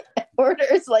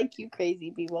 orders like you crazy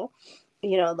people,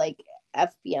 like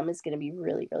FBM is going to be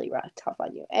really, really rough, tough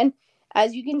on you. And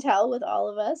as you can tell with all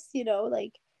of us,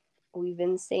 like we've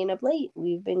been staying up late.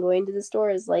 We've been going to the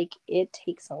stores. Like it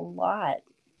takes a lot.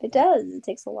 It does. It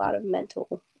takes a lot of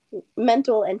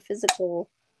mental and physical,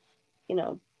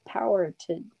 power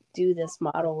to do this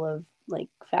model of like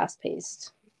fast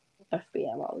paced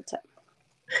FBM all the time.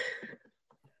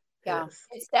 Yeah, Yes.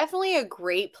 it's definitely a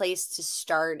great place to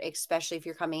start, especially if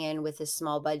you're coming in with a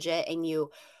small budget and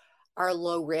you are a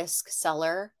low risk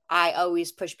seller. I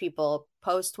always push people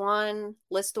post one,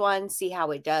 list one, see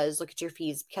how it does, look at your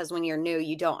fees, because when you're new,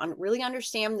 you don't really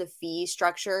understand the fee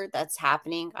structure that's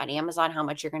happening on Amazon, how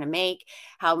much you're going to make,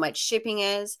 how much shipping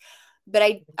is.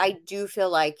 But I do feel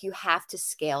like you have to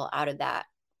scale out of that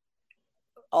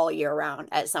all year round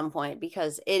at some point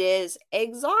because it is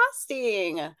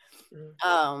exhausting.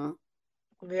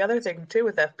 The other thing too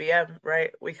with FBM,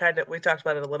 right? We talked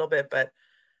about it a little bit, but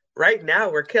right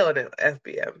now we're killing it with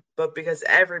FBM. But because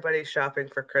everybody's shopping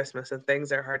for Christmas and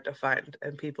things are hard to find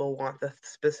and people want the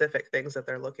specific things that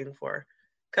they're looking for.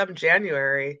 Come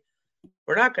January,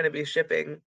 we're not going to be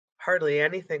shipping hardly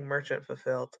anything merchant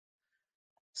fulfilled.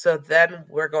 So then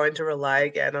we're going to rely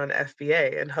again on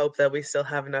FBA and hope that we still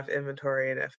have enough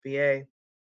inventory in FBA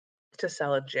to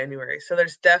sell in January. So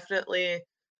there's definitely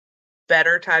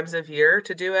better times of year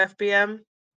to do FBM.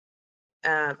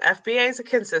 FBA is a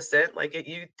consistent, like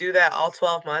you do that all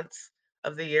 12 months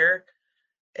of the year,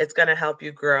 it's going to help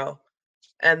you grow.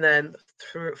 And then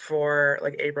for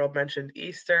like April mentioned,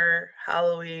 Easter,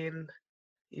 Halloween,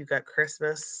 you've got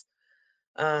Christmas.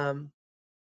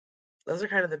 Those are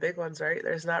kind of the big ones, right?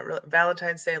 There's not really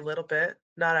Valentine's Day a little bit,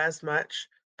 not as much,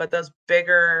 but those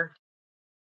bigger,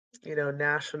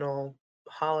 national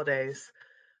holidays,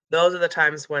 those are the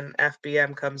times when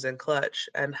FBM comes in clutch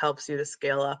and helps you to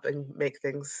scale up and make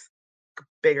things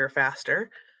bigger faster.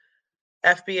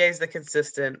 FBA is the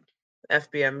consistent,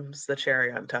 FBM's the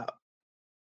cherry on top.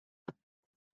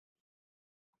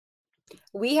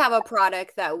 We have a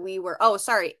product that we were, oh,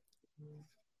 sorry.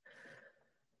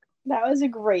 That was a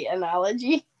great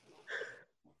analogy.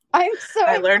 I'm so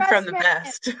I learned from the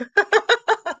best. Megan's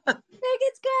got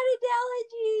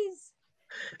analogies.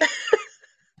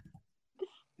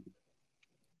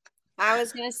 I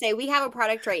was going to say, we have a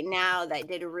product right now that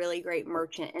did a really great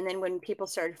merchant. And then when people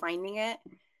started finding it,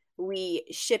 we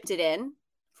shipped it in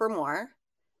for more.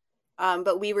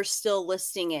 But we were still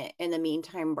listing it in the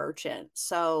meantime merchant.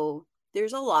 So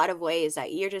there's a lot of ways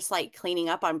that you're just like cleaning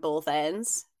up on both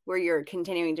ends where you're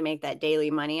continuing to make that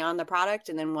daily money on the product.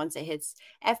 And then once it hits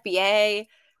FBA,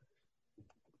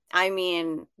 I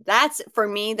mean, for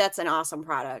me, that's an awesome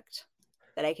product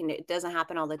that I can do. It doesn't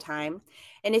happen all the time.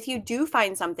 And if you do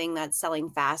find something that's selling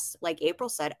fast, like April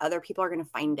said, other people are going to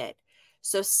find it.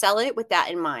 So sell it with that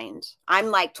in mind.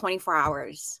 I'm like 24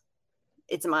 hours.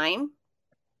 It's mine.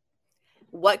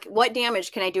 What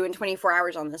damage can I do in 24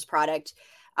 hours on this product?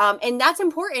 And that's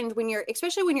important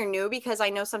especially when you're new, because I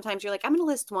know sometimes you're like, I'm going to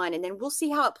list one and then we'll see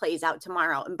how it plays out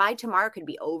tomorrow. And by tomorrow it could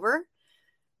be over.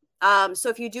 So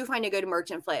if you do find a good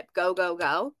merchant flip,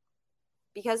 go,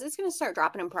 because it's going to start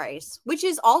dropping in price, which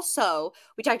is also,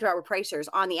 we talked about repricers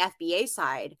on the FBA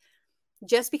side.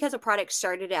 Just because a product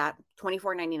started at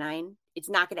 $24.99, it's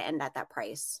not going to end at that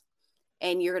price.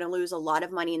 And you're going to lose a lot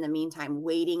of money in the meantime,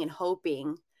 waiting and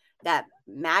hoping that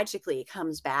magically it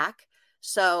comes back.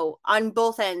 So on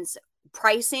both ends,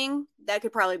 pricing, that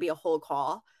could probably be a whole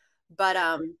call. But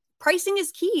pricing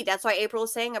is key. That's why April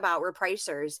is saying about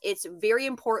repricers. It's very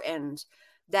important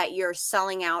that you're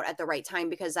selling out at the right time,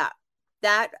 because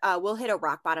that will hit a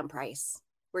rock bottom price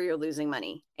where you're losing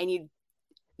money. And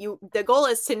the goal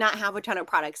is to not have a ton of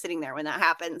products sitting there when that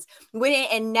happens, when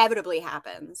it inevitably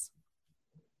happens.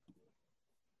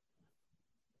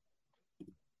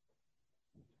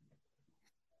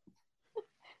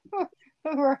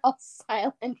 We're all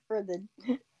silent for the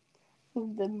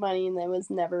money that was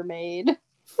never made.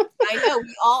 I know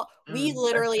we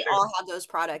literally all have those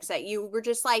products that you were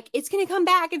just like, it's going to come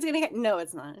back. No,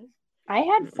 it's not. I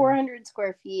had 400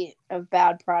 square feet of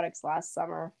bad products last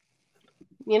summer.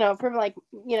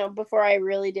 From before I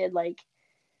really did like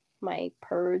my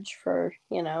purge for,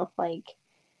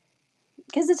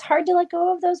 because it's hard to let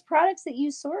go of those products that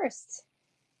you sourced,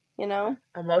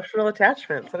 Emotional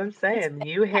attachment. That's what I'm saying.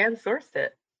 You hand sourced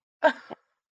it.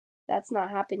 That's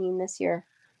not happening this year.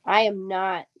 I am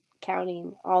not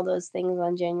counting all those things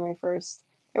on January 1st.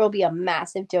 There will be a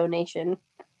massive donation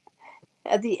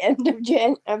at the end of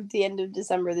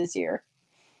December this year.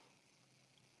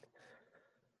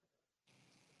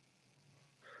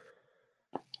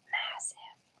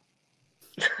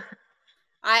 Massive.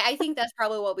 I think that's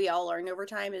probably what we all learned over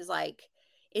time is like,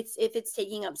 if it's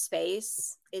taking up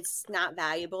space, it's not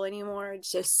valuable anymore. It's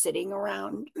just sitting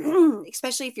around,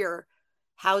 especially if you're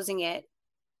housing it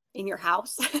in your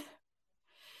house.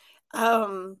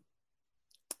 Donate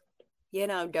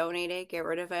it, get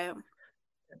rid of it.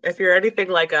 If you're anything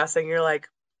like us and you're like,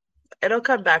 it'll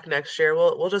come back next year,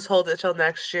 we'll just hold it till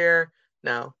next year.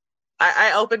 No.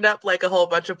 I opened up like a whole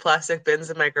bunch of plastic bins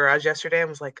in my garage yesterday and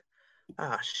was like,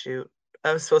 oh shoot,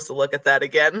 I was supposed to look at that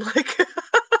again. Like,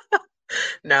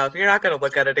 no, if you're not going to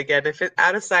look at it again, if it's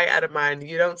out of sight, out of mind,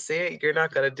 you don't see it, you're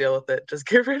not going to deal with it. Just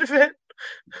get rid of it.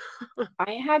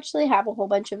 I actually have a whole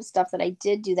bunch of stuff that I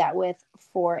did do that with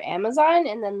for Amazon,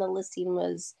 and then the listing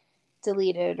was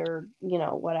deleted or,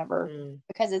 whatever,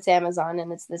 because it's Amazon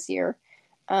and it's this year.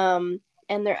 And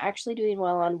and they're actually doing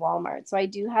well on Walmart. So I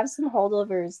do have some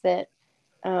holdovers that,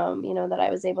 that I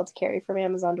was able to carry from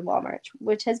Amazon to Walmart,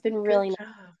 which has been Good really nice.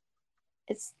 job.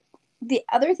 It's the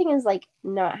other thing is like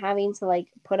not having to like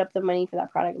put up the money for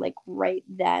that product like right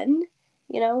then,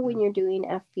 when you're doing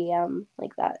FBM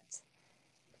like that.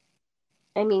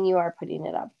 I mean, you are putting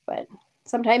it up, but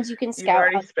sometimes you can You've scout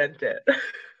already out. spent it.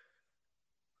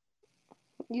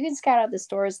 You can scout out the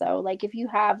stores though. Like if you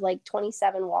have like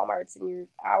 27 Walmarts in your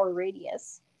hour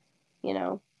radius,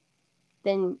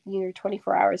 then your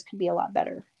 24 hours could be a lot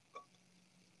better.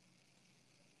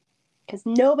 Because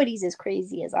nobody's as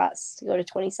crazy as us to go to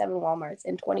 27 Walmarts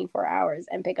in 24 hours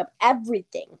and pick up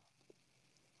everything.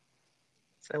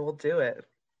 So we'll do it.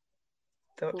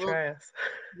 Don't We'll try us.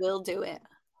 we'll do it.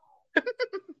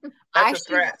 That's a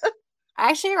threat.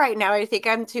 Actually, right now, I think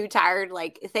I'm too tired.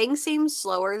 Like, things seem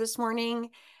slower this morning,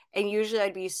 and usually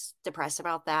I'd be depressed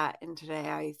about that. And today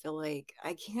I feel like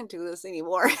I can't do this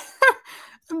anymore.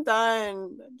 I'm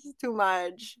done. It's too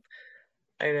much.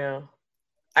 I know.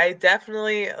 I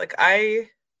definitely, like,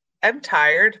 I'm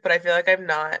tired, but I feel like I'm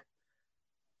not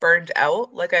burned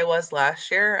out like I was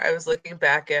last year. I was looking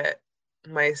back at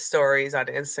my stories on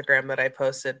Instagram that I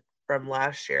posted from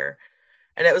last year,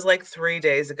 and it was like 3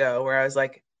 days ago where I was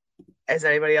like, is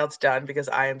anybody else done? Because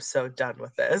I am so done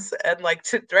with this. And like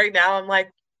right now, I'm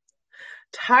like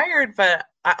tired, but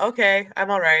okay,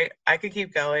 I'm all right. I could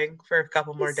keep going for a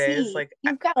couple more days. See, Like,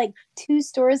 you've got like 2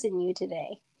 stores in you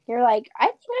today. You're like, I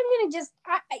think I'm gonna just,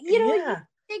 yeah.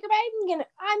 Jacob,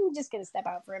 I'm just gonna step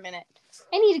out for a minute.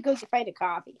 I need to go find a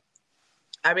coffee.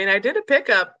 I mean, I did a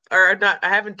pickup, or not. I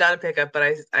haven't done a pickup,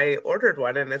 but I ordered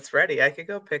one and it's ready. I could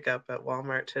go pick up at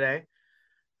Walmart today.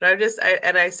 But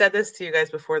I said this to you guys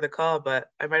before the call,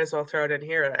 but I might as well throw it in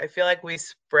here. I feel like we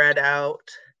spread out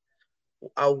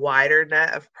a wider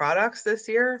net of products this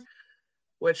year,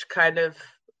 which kind of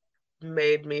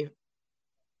made me,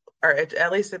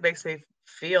 at least it makes me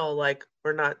feel like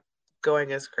we're not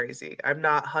going as crazy. I'm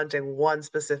not hunting one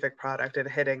specific product and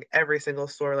hitting every single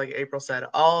store, like April said,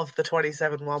 all of the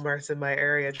 27 Walmarts in my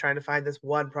area trying to find this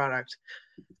one product.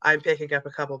 I'm picking up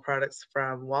a couple products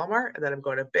from Walmart, and then I'm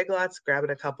going to Big Lots, grabbing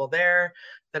a couple there.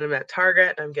 Then I'm at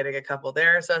Target and I'm getting a couple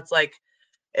there. So it's like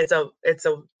it's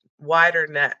a wider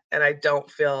net, and I don't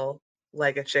feel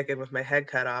like a chicken with my head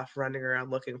cut off running around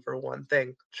looking for one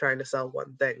thing, trying to sell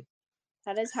one thing.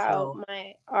 That is how So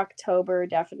my October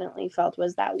definitely felt,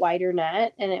 was that wider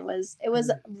net. And it was mm,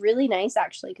 really nice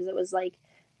actually, because it was like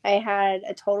I had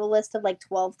a total list of like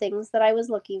 12 things that I was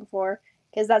looking for,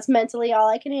 because that's mentally all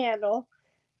I can handle,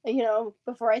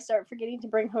 before I start forgetting to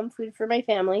bring home food for my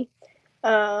family.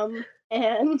 And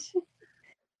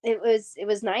it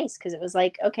was nice because it was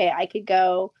like, okay, I could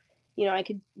go, I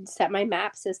could set my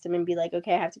map system and be like,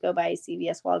 okay, I have to go by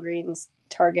CVS, Walgreens,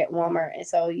 Target, Walmart. And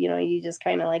so, you just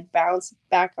kind of like bounce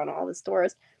back on all the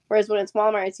stores. Whereas when it's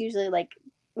Walmart, it's usually like,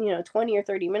 20 or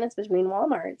 30 minutes between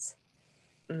Walmarts.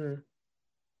 mm.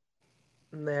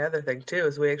 And the other thing too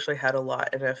is we actually had a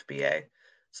lot in FBA.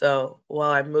 So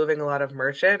while I'm moving a lot of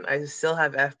merchant, I still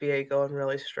have FBA going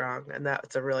really strong, and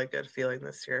that's a really good feeling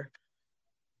this year.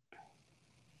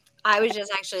 I was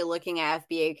just actually looking at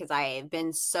FBA because I have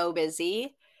been so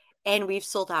busy and we've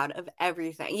sold out of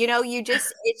everything.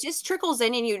 It just trickles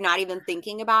in and you're not even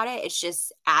thinking about it. It's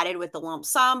just added with the lump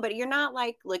sum, but you're not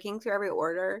like looking through every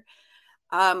order.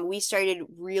 We started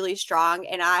really strong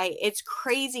and it's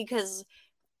crazy because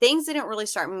things didn't really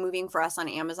start moving for us on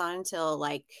Amazon until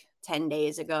like 10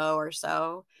 days ago or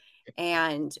so.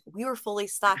 And we were fully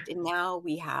stocked and now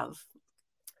we have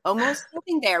almost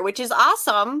nothing there, which is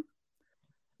awesome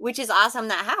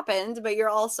that happened, but you're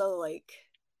also like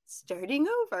starting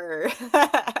over.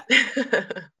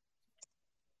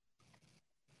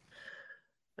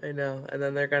 I know. And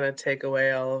then they're gonna take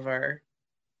away all of our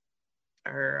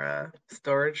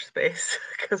storage space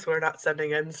because we're not sending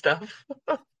in stuff.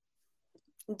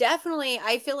 Definitely,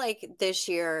 I feel like this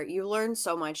year you learn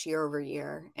so much year over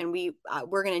year, and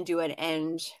we're gonna do an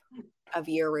end of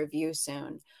year review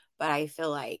soon. But I feel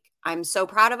like I'm so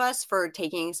proud of us for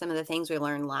taking some of the things we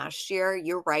learned last year.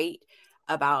 You're right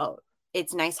about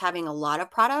it's nice having a lot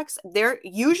of products.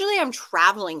 Usually I'm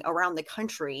traveling around the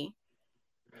country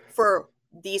for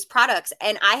these products.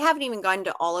 And I haven't even gone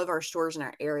to all of our stores in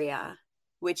our area,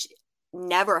 which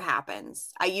never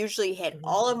happens. I usually hit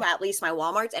all of at least my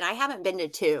Walmarts, and I haven't been to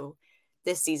two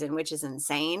this season, which is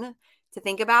insane to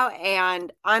think about.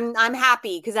 And I'm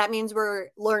happy because that means we're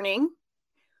learning.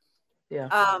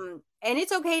 Yeah. And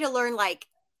it's okay to learn like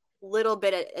little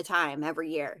bit at a time every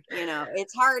year.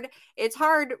 It's hard. It's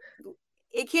hard.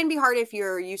 It can be hard if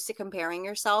you're used to comparing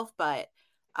yourself, but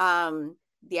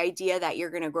the idea that you're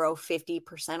going to grow 50%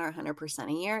 or 100%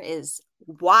 a year is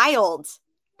wild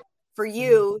for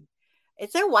you.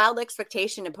 It's a wild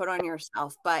expectation to put on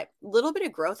yourself, but a little bit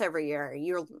of growth every year,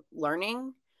 you're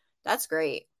learning. That's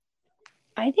great.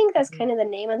 I think that's kind of the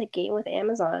name of the game with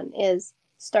Amazon is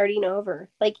starting over.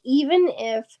 Like, even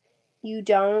if you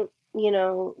don't,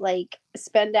 like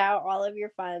spend out all of your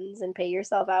funds and pay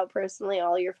yourself out personally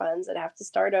all your funds and have to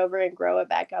start over and grow it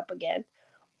back up again,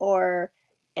 or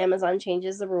Amazon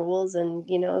changes the rules and,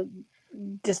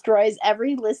 destroys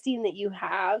every listing that you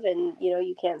have and,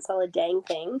 you can't sell a dang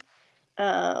thing.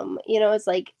 It's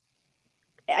like,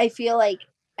 I feel like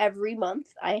every month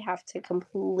I have to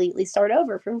completely start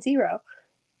over from zero.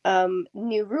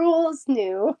 New rules,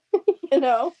 new,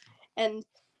 and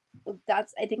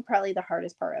that's, I think, probably the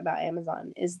hardest part about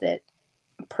Amazon is that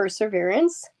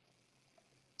perseverance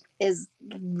is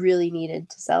really needed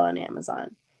to sell on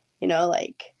Amazon.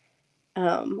 Like,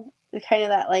 kind of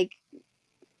that, like,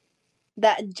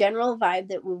 that general vibe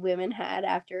that women had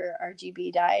after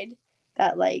RGB died,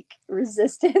 that like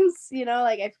resistance,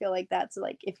 like I feel like that's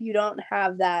like, if you don't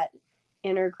have that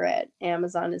inner grit,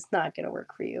 Amazon is not going to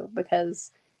work for you,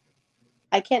 because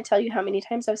I can't tell you how many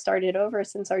times I've started over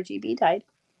since RGB died.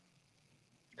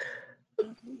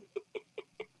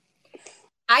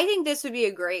 I think this would be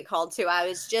a great call too. I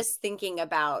was just thinking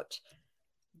about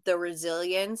the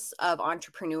resilience of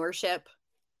entrepreneurship.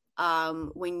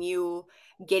 When you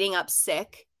getting up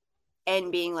sick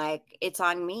and being like, it's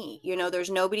on me.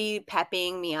 There's nobody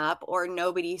pepping me up or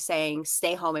nobody saying,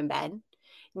 stay home in bed,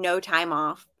 no time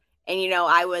off. And,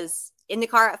 I was in the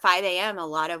car at 5 a.m. a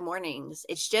lot of mornings.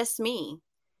 It's just me.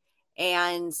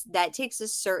 And that takes a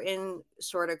certain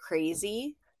sort of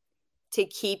crazy to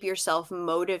keep yourself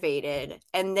motivated.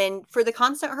 And then for the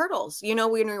constant hurdles,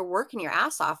 when you're working your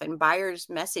ass off and buyers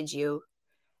message you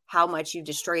how much you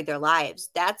destroyed their lives,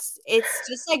 it's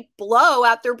just like blow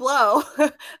after blow.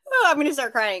 Oh, I'm going to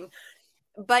start crying.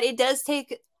 But it does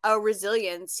take a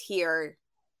resilience here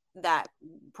that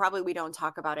probably we don't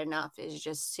talk about enough, is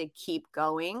just to keep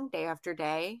going day after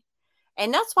day.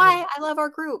 And that's why I love our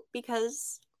group,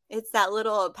 because it's that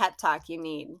little pep talk you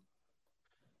need.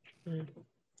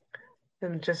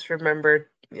 And just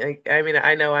remember,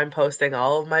 I know I'm posting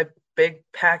all of my big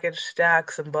package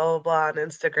stacks and blah, blah, blah on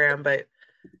Instagram, but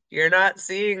you're not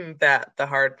seeing the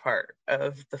hard part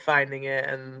of the finding it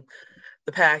and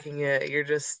the packing it.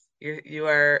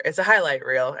 It's a highlight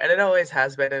reel, and it always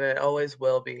has been and it always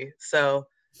will be. So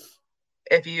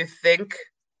if you think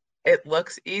it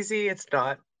looks easy, it's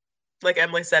not. Like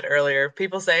Emily said earlier,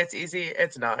 people say it's easy,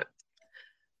 it's not.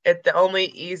 The only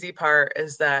easy part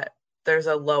is that there's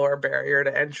a lower barrier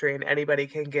to entry and anybody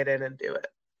can get in and do it.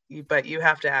 But you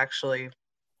have to actually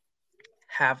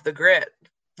have the grit.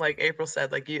 Like April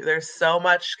said, there's so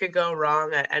much can go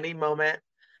wrong at any moment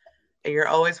and you're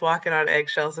always walking on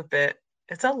eggshells a bit.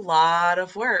 It's a lot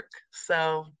of work.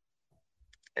 So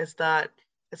it's not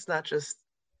just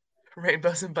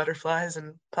rainbows and butterflies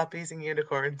and puppies and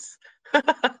unicorns.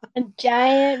 A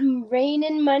giant rain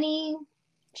and money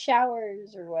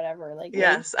showers or whatever. Like,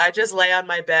 yes, I just lay on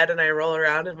my bed and I roll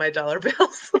around in my dollar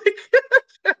bills.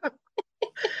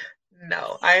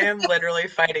 No, I am literally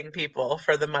fighting people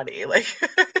for the money. Like,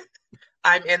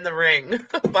 I'm in the ring,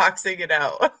 boxing it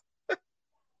out.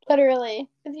 Literally,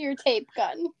 with your tape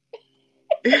gun.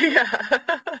 Yeah.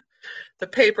 The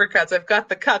paper cuts. I've got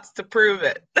the cuts to prove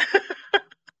it.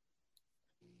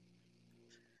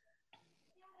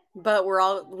 But we're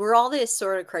all this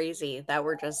sort of crazy that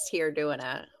we're just here doing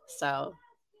it. So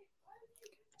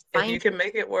if you can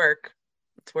make it work,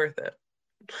 it's worth it.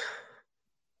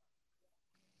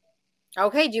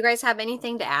 Okay, do you guys have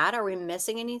anything to add? Are we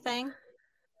missing anything?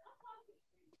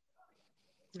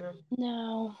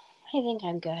 No, I think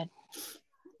I'm good.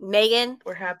 Megan,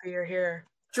 we're happy you're here.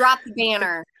 Drop the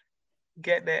banner.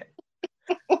 Getting it.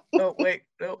 Oh, wait.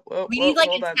 We need like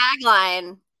a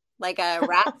tagline, like a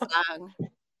rap song.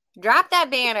 Drop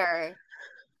that banner.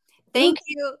 Thank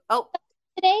you. Oh,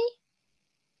 today?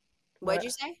 What'd you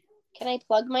say? Can I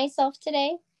plug myself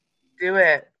today? Do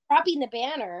it. Dropping the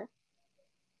banner.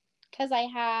 Because I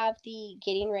have the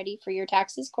Getting Ready for Your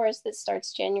Taxes course that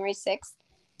starts January 6th.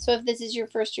 So if this is your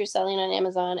first year selling on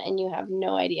Amazon and you have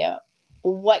no idea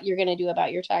what you're going to do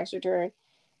about your tax return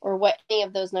or what any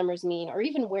of those numbers mean, or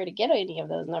even where to get any of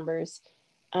those numbers,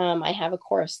 I have a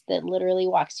course that literally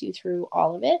walks you through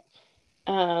all of it,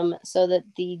 so that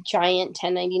the giant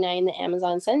 1099 that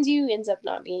Amazon sends you ends up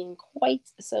not being quite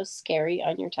so scary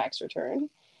on your tax return.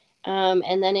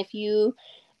 And then if you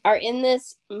are in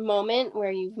this moment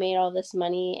where you've made all this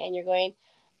money and you're going,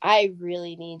 I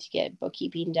really need to get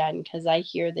bookkeeping done because I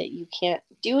hear that you can't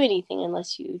do anything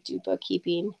unless you do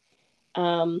bookkeeping.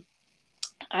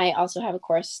 I also have a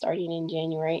course starting in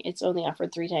January. It's only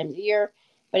offered 3 times a year,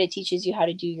 but it teaches you how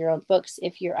to do your own books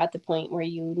if you're at the point where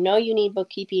you know you need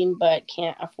bookkeeping but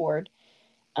can't afford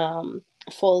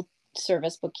full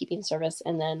service bookkeeping service.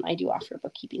 And then I do offer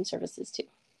bookkeeping services too.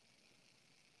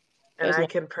 And There's I no,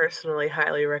 can personally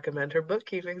highly recommend her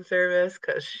bookkeeping service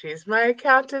because she's my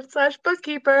accountant slash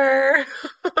bookkeeper.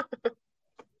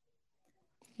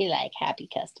 you like happy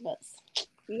customers.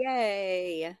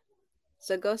 Yay.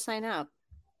 So go sign up.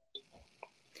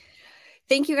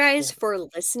 Thank you guys for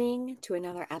listening to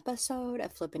another episode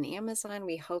of Flippin' Amazon.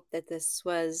 We hope that this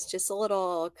was just a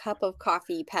little cup of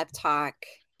coffee pep talk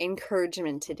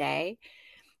encouragement today.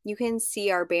 You can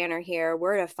see our banner here,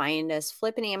 where to find us,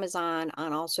 Flippin' Amazon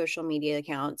on all social media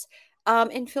accounts.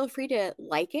 And feel free to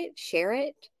like it, share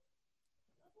it,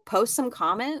 post some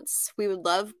comments. We would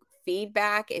love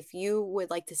feedback. If you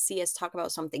would like to see us talk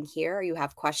about something here or you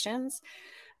have questions,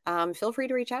 feel free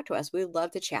to reach out to us. We would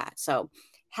love to chat. So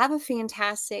have a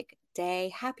fantastic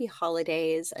day. Happy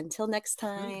holidays. Until next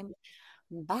time.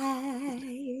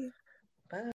 Bye. Bye.